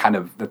 That's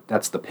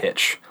that's the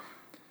pitch.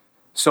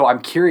 So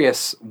I'm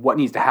curious what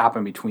needs to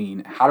happen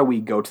between how do we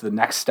go to the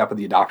next step of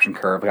the adoption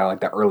curve,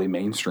 the early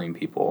mainstream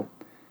people,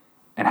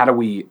 and how do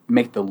we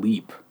make the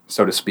leap,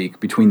 so to speak,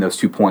 between those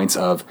 2 points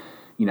of,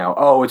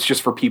 it's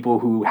just for people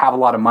who have a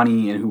lot of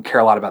money and who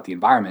care a lot about the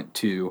environment,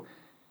 to,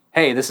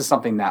 hey, this is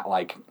something that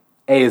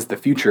A, is the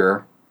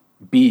future,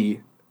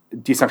 B,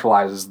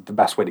 decentralized is the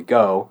best way to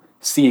go.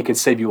 C, it could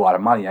save you a lot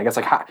of money. I guess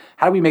like how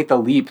do we make the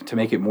leap to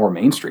make it more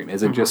mainstream?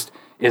 Is it just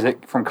is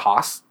it from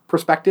cost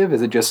perspective?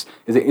 Is it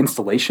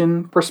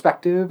installation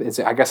perspective? Is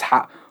it I guess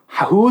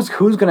who's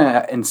going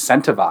to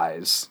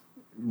incentivize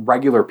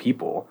regular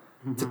people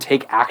to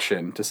take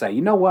action to say,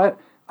 you know what,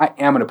 I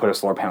am going to put a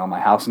solar panel on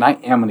my house and I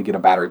am going to get a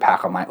battery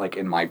pack on my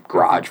in my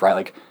garage, right?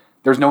 Like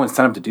there's no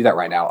incentive to do that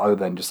right now other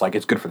than just like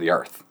it's good for the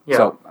earth. Yeah.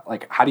 So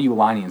like how do you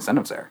align the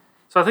incentives there?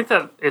 So I think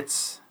that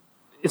it's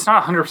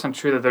not 100%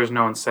 true that there's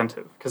no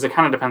incentive because it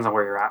kind of depends on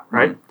where you're at,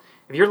 right?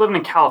 If you're living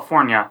in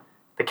California,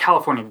 the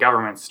California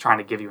government's trying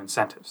to give you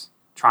incentives,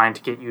 trying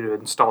to get you to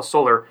install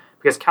solar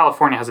because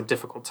California has a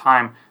difficult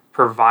time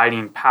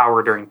providing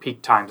power during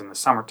peak times in the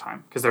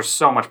summertime because there's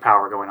so much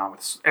power going on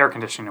with air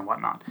conditioning and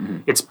whatnot.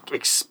 It's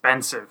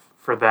expensive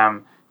for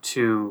them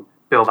to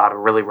build out a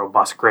really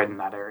robust grid in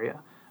that area.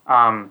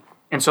 And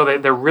so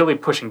they're really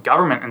pushing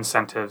government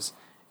incentives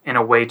in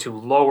a way to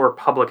lower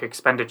public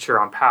expenditure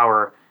on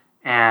power.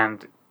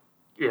 And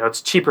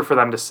it's cheaper for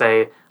them to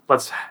say,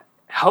 let's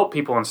help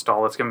people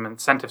install. Let's give them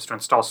incentives to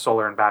install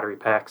solar and battery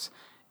packs.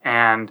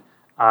 And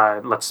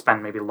let's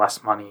spend maybe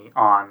less money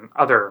on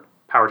other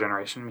power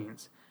generation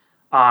means.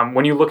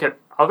 When you look at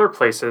other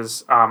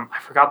places, I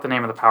forgot the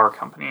name of the power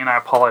company, and I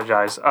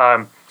apologize.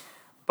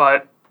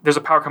 But there's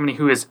a power company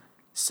who is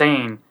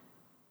saying,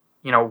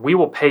 we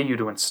will pay you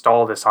to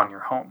install this on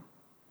your home.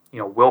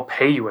 We'll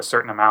pay you a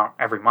certain amount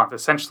every month.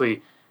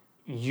 Essentially,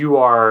 you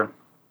are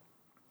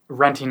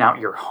renting out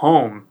your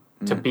home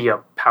to be a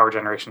power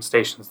generation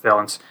station. They'll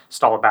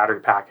install a battery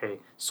pack, a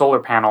solar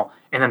panel,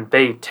 and then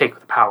they take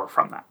the power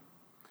from that.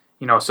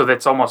 So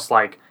that's almost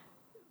like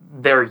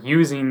they're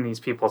using these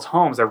people's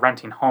homes, they're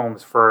renting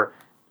homes for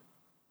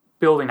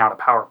building out a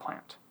power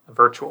plant, a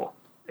virtual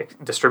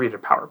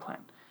distributed power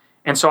plant.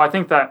 And so I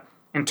think that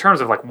in terms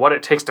of like what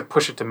it takes to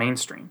push it to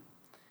mainstream,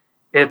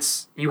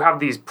 you have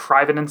these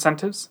private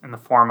incentives in the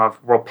form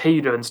of we'll pay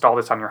you to install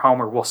this on your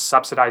home or we'll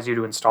subsidize you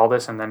to install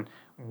this and then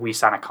we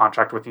sign a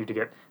contract with you to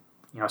get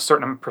a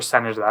certain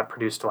percentage of that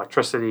produced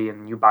electricity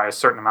and you buy a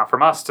certain amount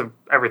from us to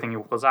everything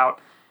equals out.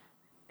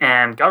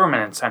 And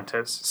government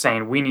incentives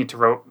saying we need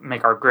to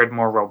make our grid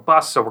more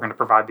robust, so we're going to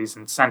provide these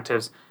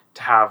incentives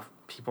to have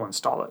people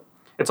install it.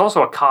 It's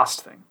also a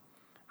cost thing.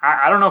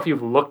 I don't know if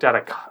you've looked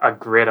at a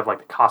grid of like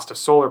the cost of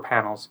solar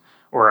panels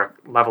or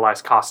a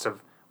levelized cost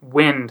of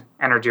wind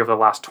energy over the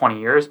last 20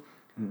 years,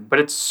 but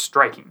it's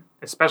striking,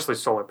 especially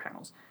solar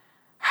panels,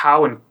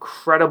 how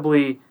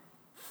incredibly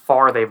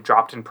far they've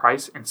dropped in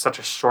price in such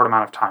a short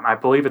amount of time. I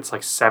believe it's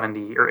like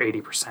 70 or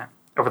 80%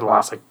 over the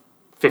last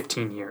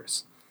 15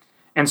 years.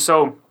 And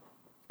so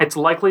it's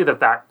likely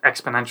that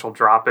exponential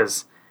drop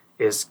is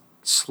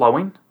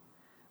slowing,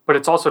 but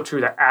it's also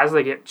true that as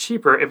they get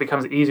cheaper, it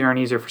becomes easier and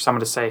easier for someone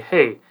to say,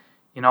 hey,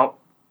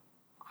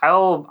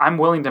 I'm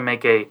willing to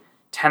make a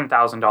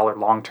 $10,000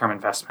 long-term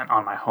investment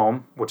on my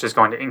home, which is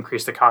going to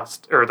increase the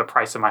cost or the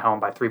price of my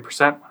home by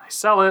 3% when I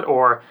sell it,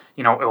 or,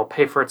 it will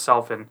pay for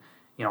itself in,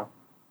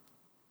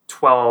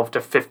 12 to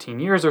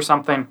 15 years or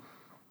something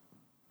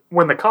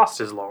when the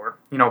cost is lower.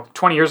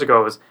 20 years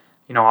ago it was,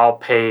 I'll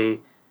pay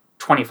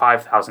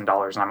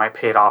 $25,000 and I might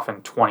pay it off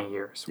in 20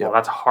 years. Well,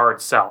 that's a hard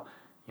sell.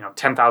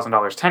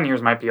 $10,000, 10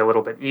 years might be a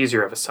little bit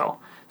easier of a sell.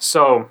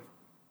 So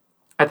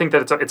I think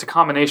that it's a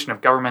combination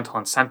of governmental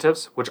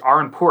incentives, which are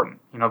important.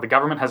 The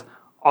government has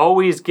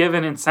always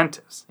given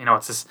incentives.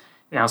 It's this,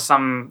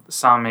 some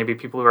maybe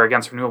people who are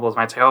against renewables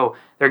might say, oh,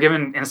 they're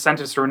giving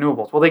incentives to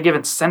renewables. Well, they give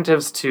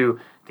incentives to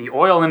the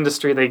oil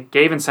industry. They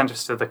gave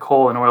incentives to the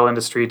coal and oil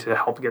industry to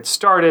help get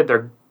started.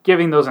 They're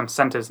giving those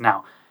incentives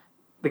now.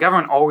 The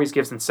government always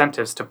gives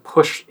incentives to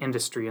push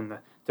industry in the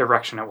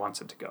direction it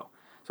wants it to go.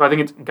 So I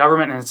think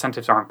government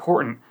incentives are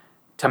important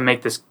to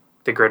make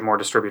the grid more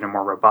distributed and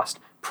more robust.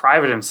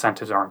 Private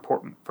incentives are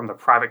important from the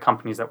private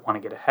companies that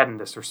want to get ahead in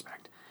this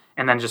respect.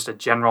 And then just a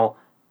general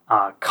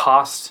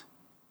cost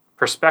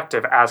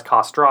perspective, as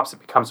cost drops, it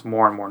becomes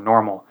more and more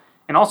normal.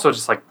 And also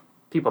just like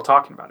people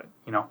talking about it.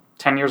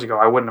 10 years ago,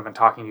 I wouldn't have been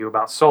talking to you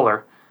about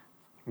solar.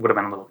 Would have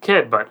been a little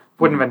kid, but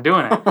wouldn't have been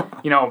doing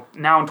it.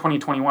 Now in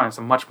 2021, it's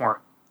a much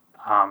more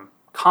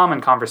common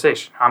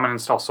conversation. I'm going to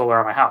install solar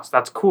on my house.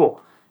 That's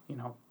cool.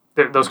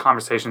 Those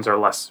conversations are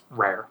less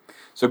rare.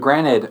 So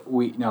granted,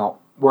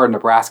 we're in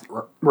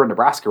Nebraska. We're in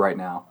Nebraska right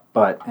now,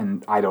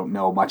 and I don't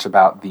know much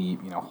about the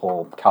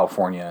whole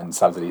California and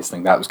subsidies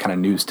thing. That was kind of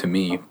news to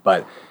me.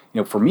 But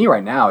for me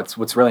right now, it's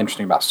what's really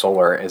interesting about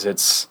solar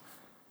is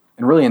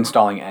and really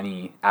installing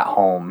any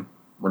at-home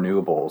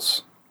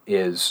renewables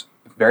is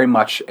very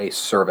much a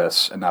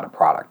service and not a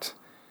product.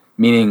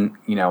 Meaning,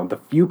 the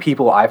few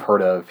people I've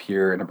heard of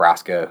here in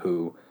Nebraska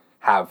who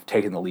have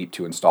taken the leap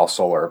to install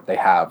solar, they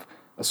have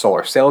a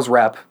solar sales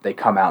rep. They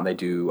come out and they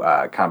do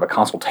kind of a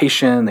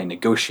consultation. They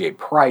negotiate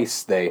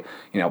price. They,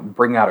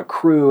 bring out a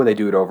crew. They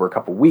do it over a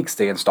couple weeks.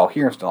 They install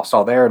here,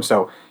 install there, and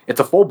so it's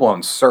a full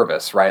blown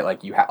service, right?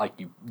 Like you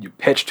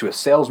pitch to a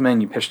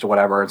salesman, you pitch to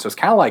whatever, and so it's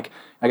kind of like,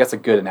 I guess a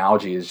good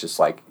analogy is just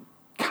like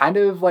kind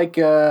of like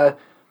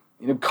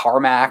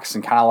CarMax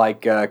and kind of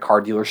like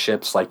car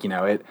dealerships, like,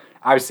 it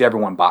obviously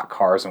everyone bought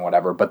cars and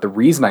whatever, but the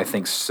reason I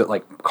think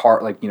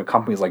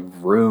companies like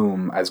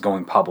Vroom as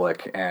going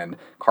public and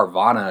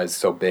Carvana is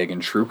so big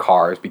and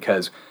TrueCar is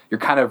because you're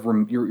kind of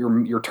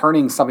you're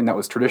turning something that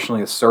was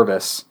traditionally a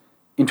service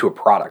into a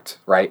product,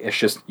 right? It's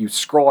just you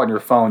scroll on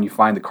your phone, you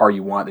find the car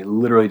you want, they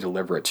literally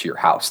deliver it to your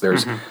house.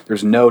 There's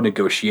no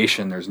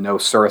negotiation, there's no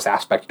service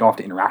aspect, you don't have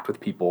to interact with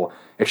people.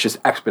 It's just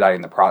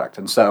expediting the product.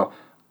 And so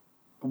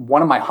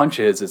one of my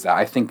hunches is that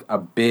I think a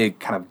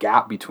big kind of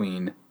gap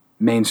between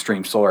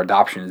mainstream solar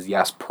adoption is,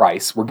 yes,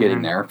 price. We're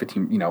getting there.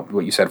 15,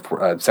 what you said,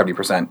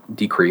 70%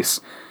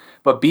 decrease.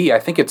 But B, I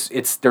think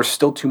it's there's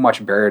still too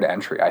much barrier to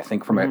entry. I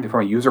think from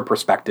a user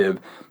perspective,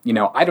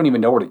 I don't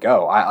even know where to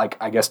go.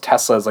 I guess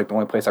Tesla is like the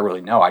only place I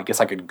really know. I guess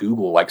I could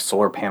Google like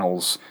solar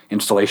panels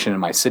installation in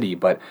my city,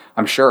 but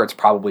I'm sure it's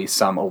probably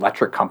some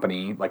electric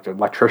company, like the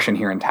electrician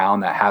here in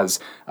town that has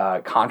a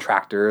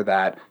contractor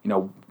that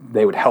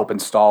they would help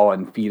install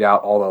and feed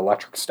out all the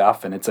electric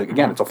stuff. And it's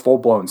it's a full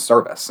blown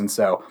service. And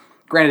so,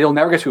 granted, it'll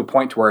never get to a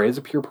point to where it is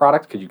a pure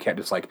product because you can't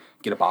just like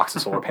get a box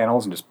of solar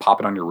panels and just pop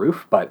it on your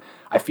roof. But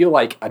I feel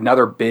like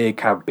another big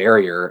kind of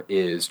barrier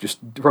is just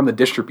from the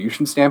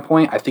distribution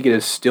standpoint. I think it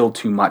is still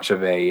too much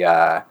of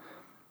a.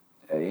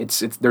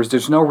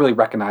 There's no really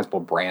recognizable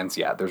brands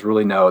yet.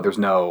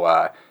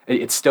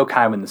 It's still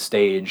kind of in the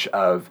stage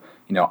of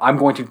I'm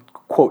going to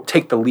quote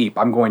take the leap.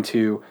 I'm going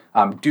to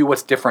do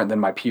what's different than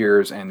my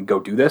peers and go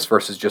do this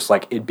versus just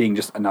like it being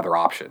just another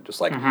option.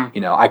 Just like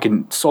I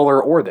can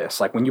solar or this.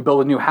 Like when you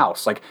build a new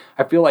house, like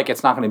I feel like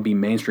it's not going to be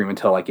mainstream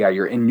until like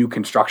you're in new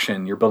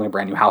construction, you're building a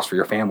brand new house for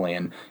your family,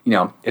 and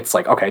it's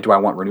like, okay, do I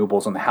want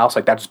renewables in the house?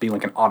 Like that just being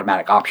like an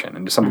automatic option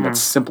and just something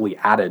that's simply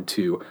added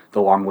to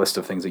the long list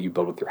of things that you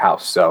build with your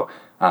house. So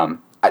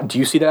do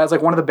you see that as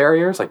like one of the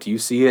barriers? Like do you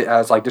see it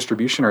as like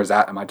distribution, or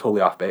am I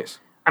totally off base?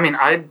 I mean,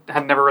 I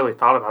had never really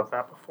thought about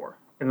that before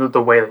in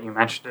the way that you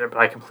mentioned it, but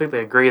I completely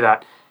agree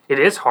that it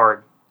is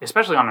hard,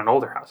 especially on an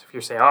older house. If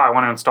you say, I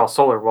want to install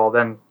solar, well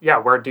then,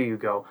 where do you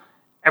go?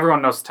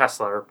 Everyone knows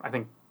Tesla, or I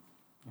think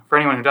for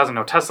anyone who doesn't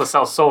know, Tesla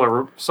sells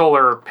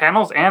solar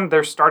panels, and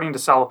they're starting to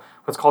sell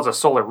what's called a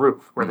solar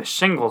roof, where the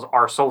shingles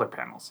are solar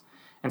panels.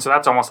 And so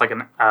that's almost like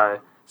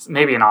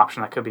maybe an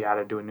option that could be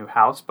added to a new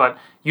house, but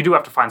you do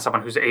have to find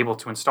someone who's able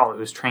to install it,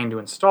 who's trained to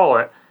install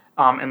it,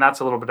 and that's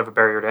a little bit of a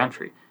barrier to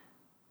entry.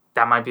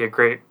 That might be a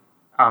great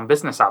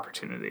business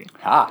opportunity.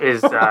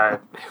 Is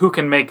who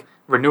can make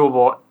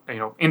renewable,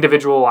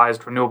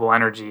 individualized renewable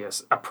energy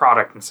as a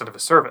product instead of a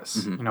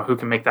service. Who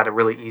can make that a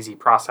really easy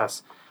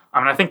process.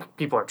 I think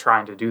people are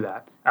trying to do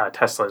that.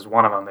 Tesla is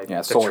one of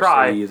them. Solar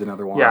City is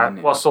another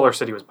one. Well, Solar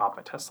City was bought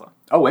by Tesla.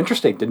 Oh,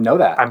 interesting. Didn't know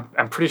that.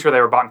 I'm pretty sure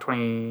they were bought in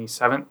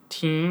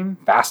 2017.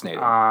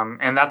 Fascinating.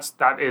 And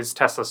that is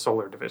Tesla's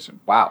solar division.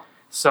 Wow.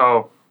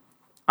 So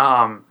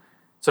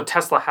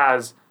Tesla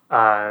has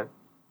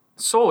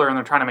solar, and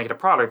they're trying to make it a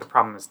product. The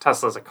problem is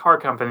Tesla's a car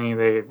company.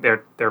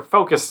 They're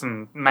focused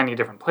in many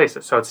different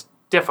places, so it's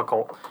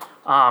difficult.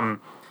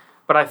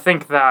 But I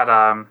think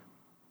that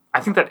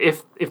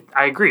if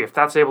I agree, if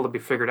that's able to be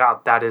figured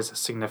out, that is a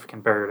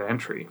significant barrier to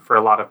entry for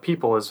a lot of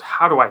people. Is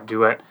how do I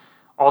do it?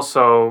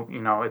 Also,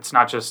 it's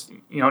not just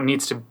it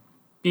needs to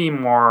be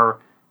more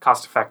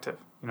cost effective.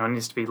 It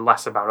needs to be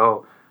less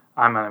about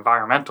I'm an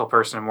environmental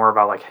person, and more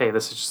about like, hey,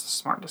 this is just a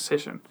smart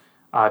decision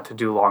to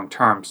do long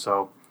term.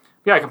 So.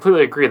 Yeah, I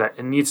completely agree that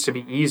it needs to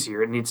be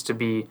easier. It needs to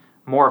be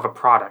more of a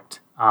product,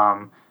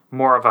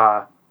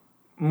 more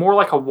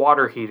like a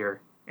water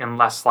heater, and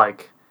less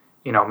like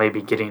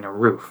maybe getting a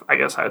roof. I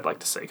guess I'd like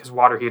to say, because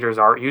water heaters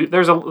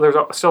there's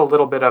still a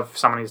little bit of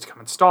someone needs to come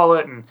install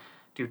it and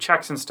do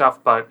checks and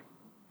stuff, but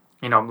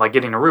like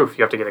getting a roof,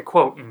 you have to get a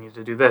quote. You need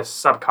to do this,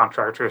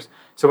 subcontractors.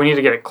 So we need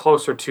to get it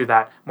closer to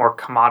that more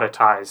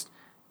commoditized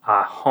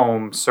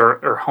home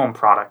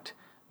product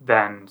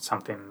than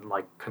something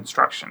like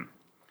construction.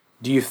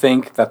 Do you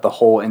think that the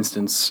whole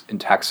instance in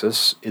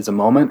Texas is a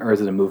moment, or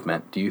is it a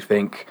movement? Do you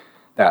think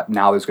that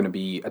now there's going to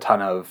be a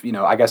ton of,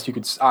 I guess you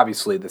could,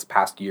 obviously this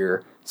past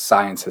year,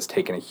 science has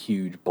taken a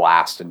huge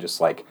blast, and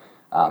just like,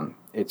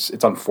 it's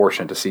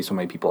unfortunate to see so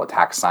many people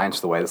attack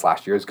science the way this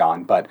last year has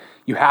gone, but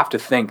you have to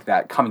think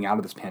that coming out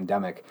of this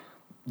pandemic,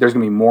 there's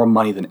going to be more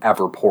money than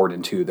ever poured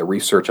into the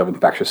research of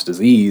infectious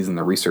disease and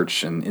the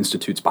research and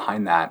institutes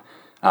behind that.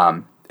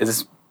 Is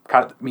this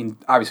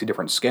obviously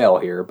different scale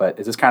here, but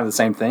is this kind of the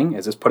same thing?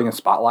 Is this putting a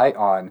spotlight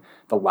on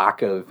the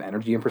lack of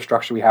energy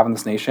infrastructure we have in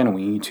this nation, and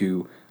we need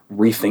to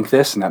rethink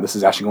this, and that this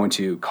is actually going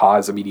to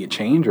cause immediate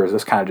change? Or is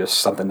this kind of just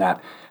something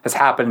that has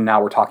happened, and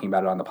now we're talking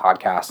about it on the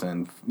podcast,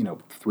 and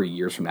 3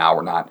 years from now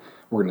we're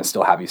going to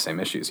still have these same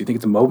issues? Do you think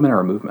it's a movement or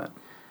a movement?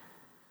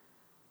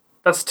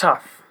 That's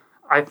tough.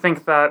 I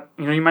think that,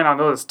 you might not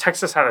know this,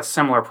 Texas had a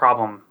similar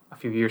problem a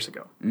few years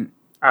ago.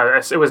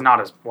 It was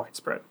not as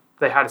widespread.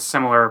 They had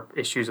similar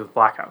issues with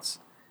blackouts,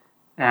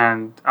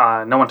 and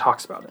no one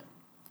talks about it,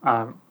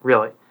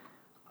 really.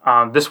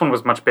 This one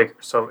was much bigger,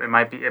 so it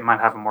might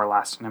have a more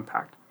lasting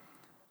impact.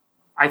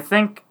 I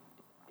think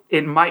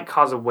it might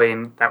cause a way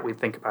that we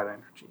think about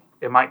energy.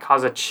 It might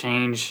cause a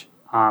change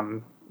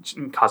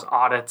cause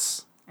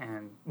audits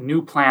and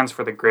new plans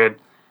for the grid.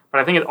 But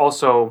I think it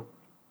also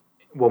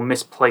will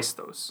misplace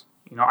those.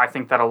 I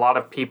think that a lot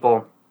of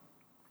people,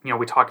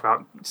 we talked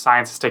about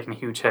science is taking a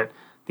huge hit.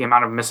 The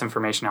amount of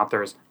misinformation out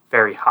there is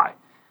very high.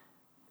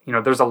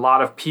 There's a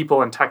lot of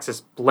people in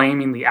Texas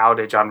blaming the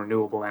outage on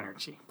renewable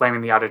energy,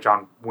 blaming the outage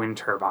on wind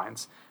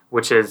turbines,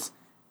 which is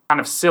kind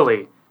of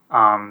silly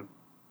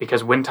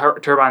because wind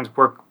turbines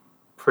work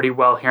pretty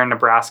well here in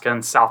Nebraska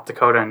and South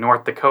Dakota and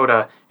North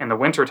Dakota in the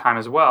wintertime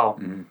as well.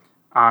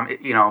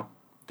 Mm-hmm.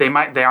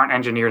 They aren't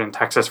engineered in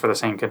Texas for the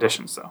same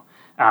conditions though.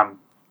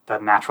 The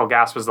natural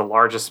gas was the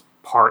largest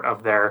part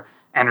of their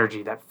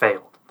energy that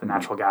failed. The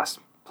natural gas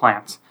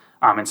plants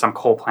and some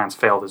coal plants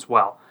failed as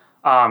well.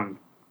 And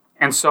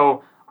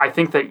so I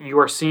think that you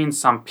are seeing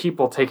some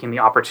people taking the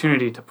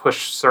opportunity to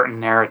push certain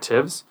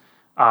narratives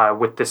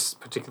with this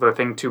particular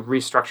thing to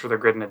restructure the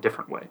grid in a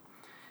different way.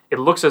 It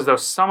looks as though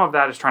some of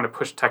that is trying to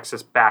push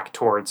Texas back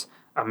towards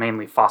a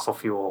mainly fossil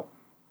fuel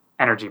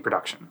energy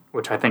production,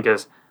 which I think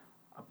is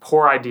a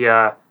poor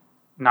idea,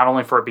 not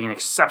only for it being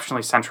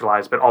exceptionally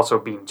centralized, but also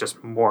being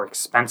just more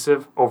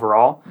expensive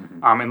overall,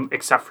 and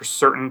except for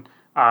certain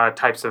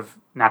types of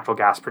natural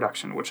gas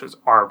production, which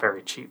are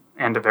very cheap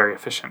and very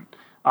efficient.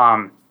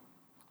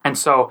 And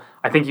so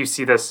I think you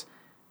see this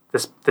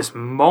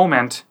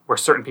moment where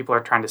certain people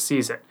are trying to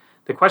seize it.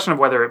 The question of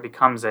whether it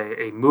becomes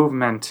a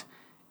movement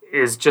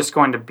is just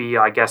going to be,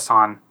 I guess,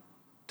 on,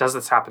 does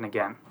this happen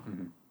again?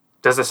 Mm-hmm.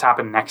 Does this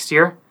happen next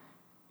year?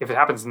 If it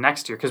happens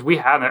next year, because we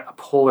had a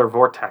polar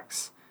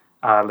vortex,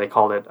 they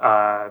called it,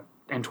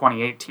 in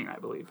 2018, I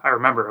believe. I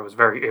remember it was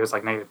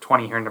like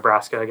 -20 here in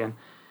Nebraska again.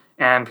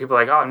 And people are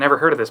like, oh, I've never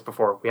heard of this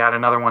before. We had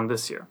another one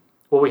this year.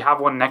 Will we have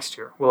one next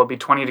year? Will it be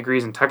 20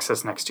 degrees in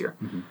Texas next year?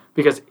 Mm-hmm.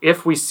 Because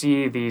if we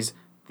see these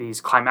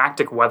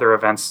climactic weather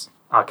events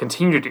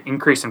continue to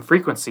increase in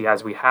frequency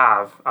as we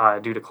have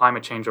due to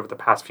climate change over the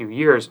past few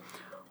years,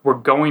 we're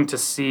going to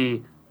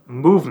see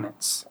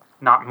movements,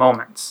 not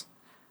moments.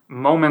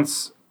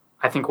 Moments,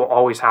 I think, will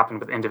always happen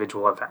with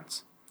individual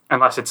events,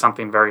 unless it's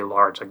something very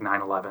large like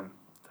 9/11,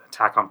 the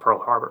attack on Pearl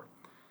Harbor.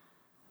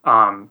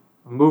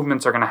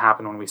 Movements are going to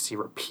happen when we see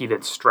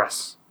repeated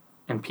stress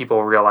and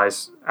people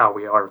realize, oh,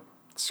 we are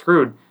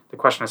screwed. The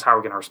question is, how are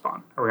we going to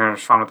respond? Are we going to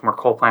respond with more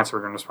coal plants? Or are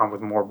we going to respond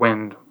with more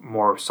wind,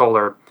 more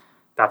solar?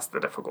 That's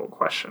the difficult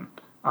question.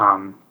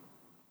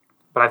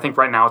 But I think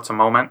right now it's a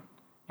moment,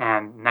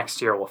 and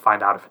next year we'll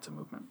find out if it's a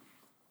movement.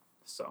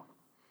 So,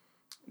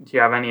 do you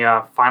have any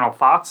final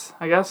thoughts,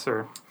 I guess?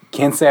 Or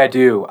can't say I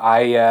do.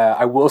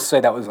 I will say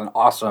that was an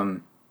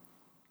awesome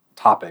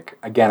topic.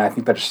 Again, I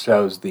think that just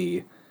shows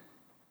the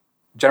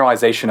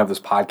generalization of this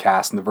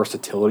podcast and the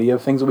versatility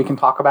of things that we can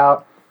talk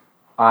about.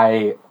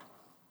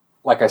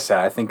 Like I said,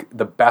 I think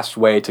the best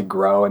way to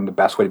grow and the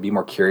best way to be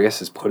more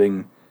curious is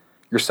putting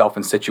yourself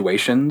in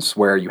situations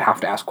where you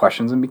have to ask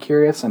questions and be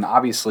curious. And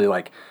obviously,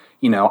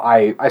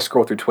 I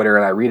scroll through Twitter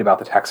and I read about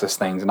the Texas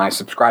things, and I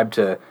subscribe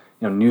to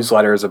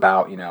newsletters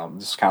about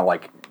just kind of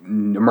like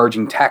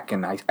emerging tech,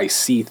 and I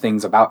see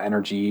things about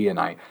energy and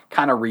I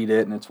kind of read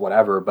it and it's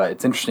whatever. But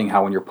it's interesting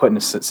how when you're put in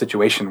a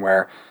situation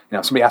where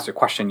somebody asks you a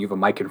question, you have a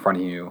mic in front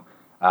of you.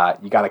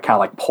 You got to kind of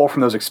like pull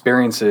from those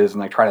experiences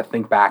and like try to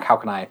think back, how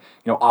can I,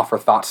 offer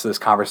thoughts to this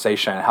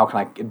conversation? How can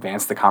I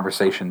advance the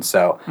conversation?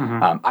 So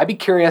I'd be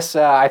curious.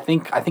 I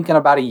think in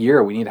about a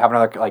year we need to have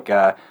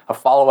another a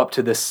follow up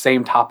to this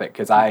same topic,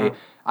 because I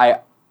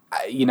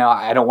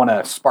don't want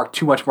to spark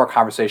too much more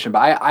conversation, but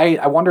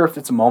I wonder if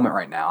it's a moment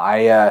right now.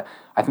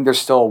 I think there's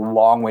still a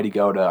long way to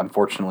go to,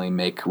 unfortunately,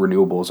 make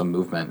renewables a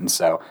movement. And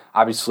so,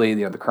 obviously,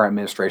 the current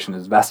administration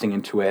is investing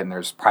into it, and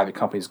there's private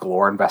companies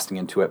galore investing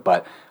into it.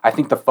 But I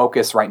think the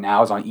focus right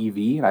now is on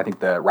EV, and I think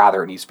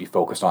rather it needs to be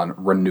focused on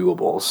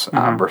renewables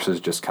versus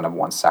just kind of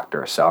one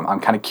sector. So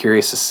I'm kind of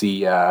curious to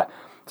see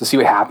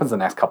what happens in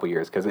the next couple of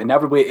years, because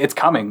inevitably it's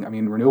coming. I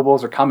mean,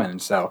 renewables are coming,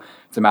 and so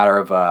it's a matter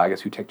of, I guess,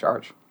 who take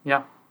charge.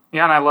 Yeah.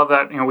 Yeah, and I love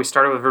that, we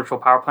started with virtual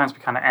power plants, we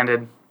kind of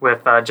ended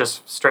with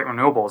just straight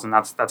renewables, and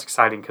that's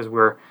exciting, because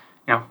we're,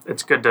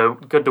 it's good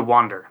to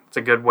wonder. It's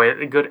a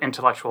good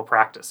intellectual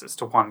practice is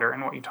to wonder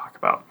in what you talk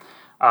about.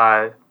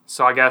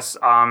 So I guess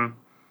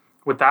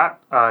with that,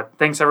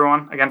 thanks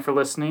everyone again for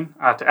listening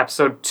to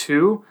episode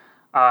 2.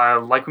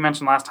 Like we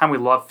mentioned last time, we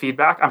love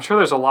feedback. I'm sure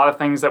there's a lot of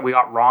things that we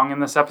got wrong in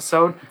this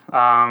episode,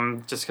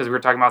 just because we were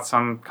talking about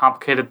some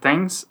complicated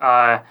things.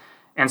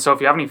 And so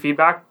if you have any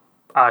feedback,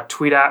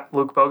 tweet at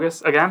Luke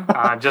Bogus again.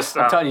 I'm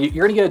telling you,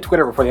 you're gonna get a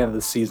Twitter before the end of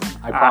the season.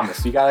 I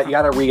promise. You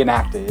gotta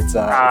reenact it. It's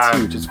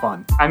huge. It's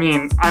fun. I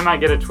mean, I might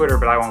get a Twitter,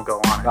 but I won't go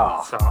on it.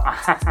 Oh, so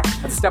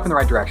that's a step in the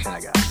right direction,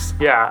 I guess.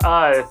 Yeah.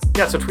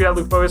 So tweet at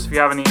Luke Bogus if you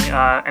have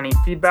any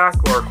feedback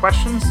or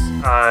questions.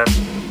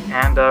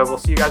 And we'll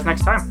see you guys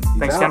next time.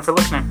 Thanks again for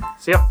listening.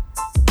 See ya.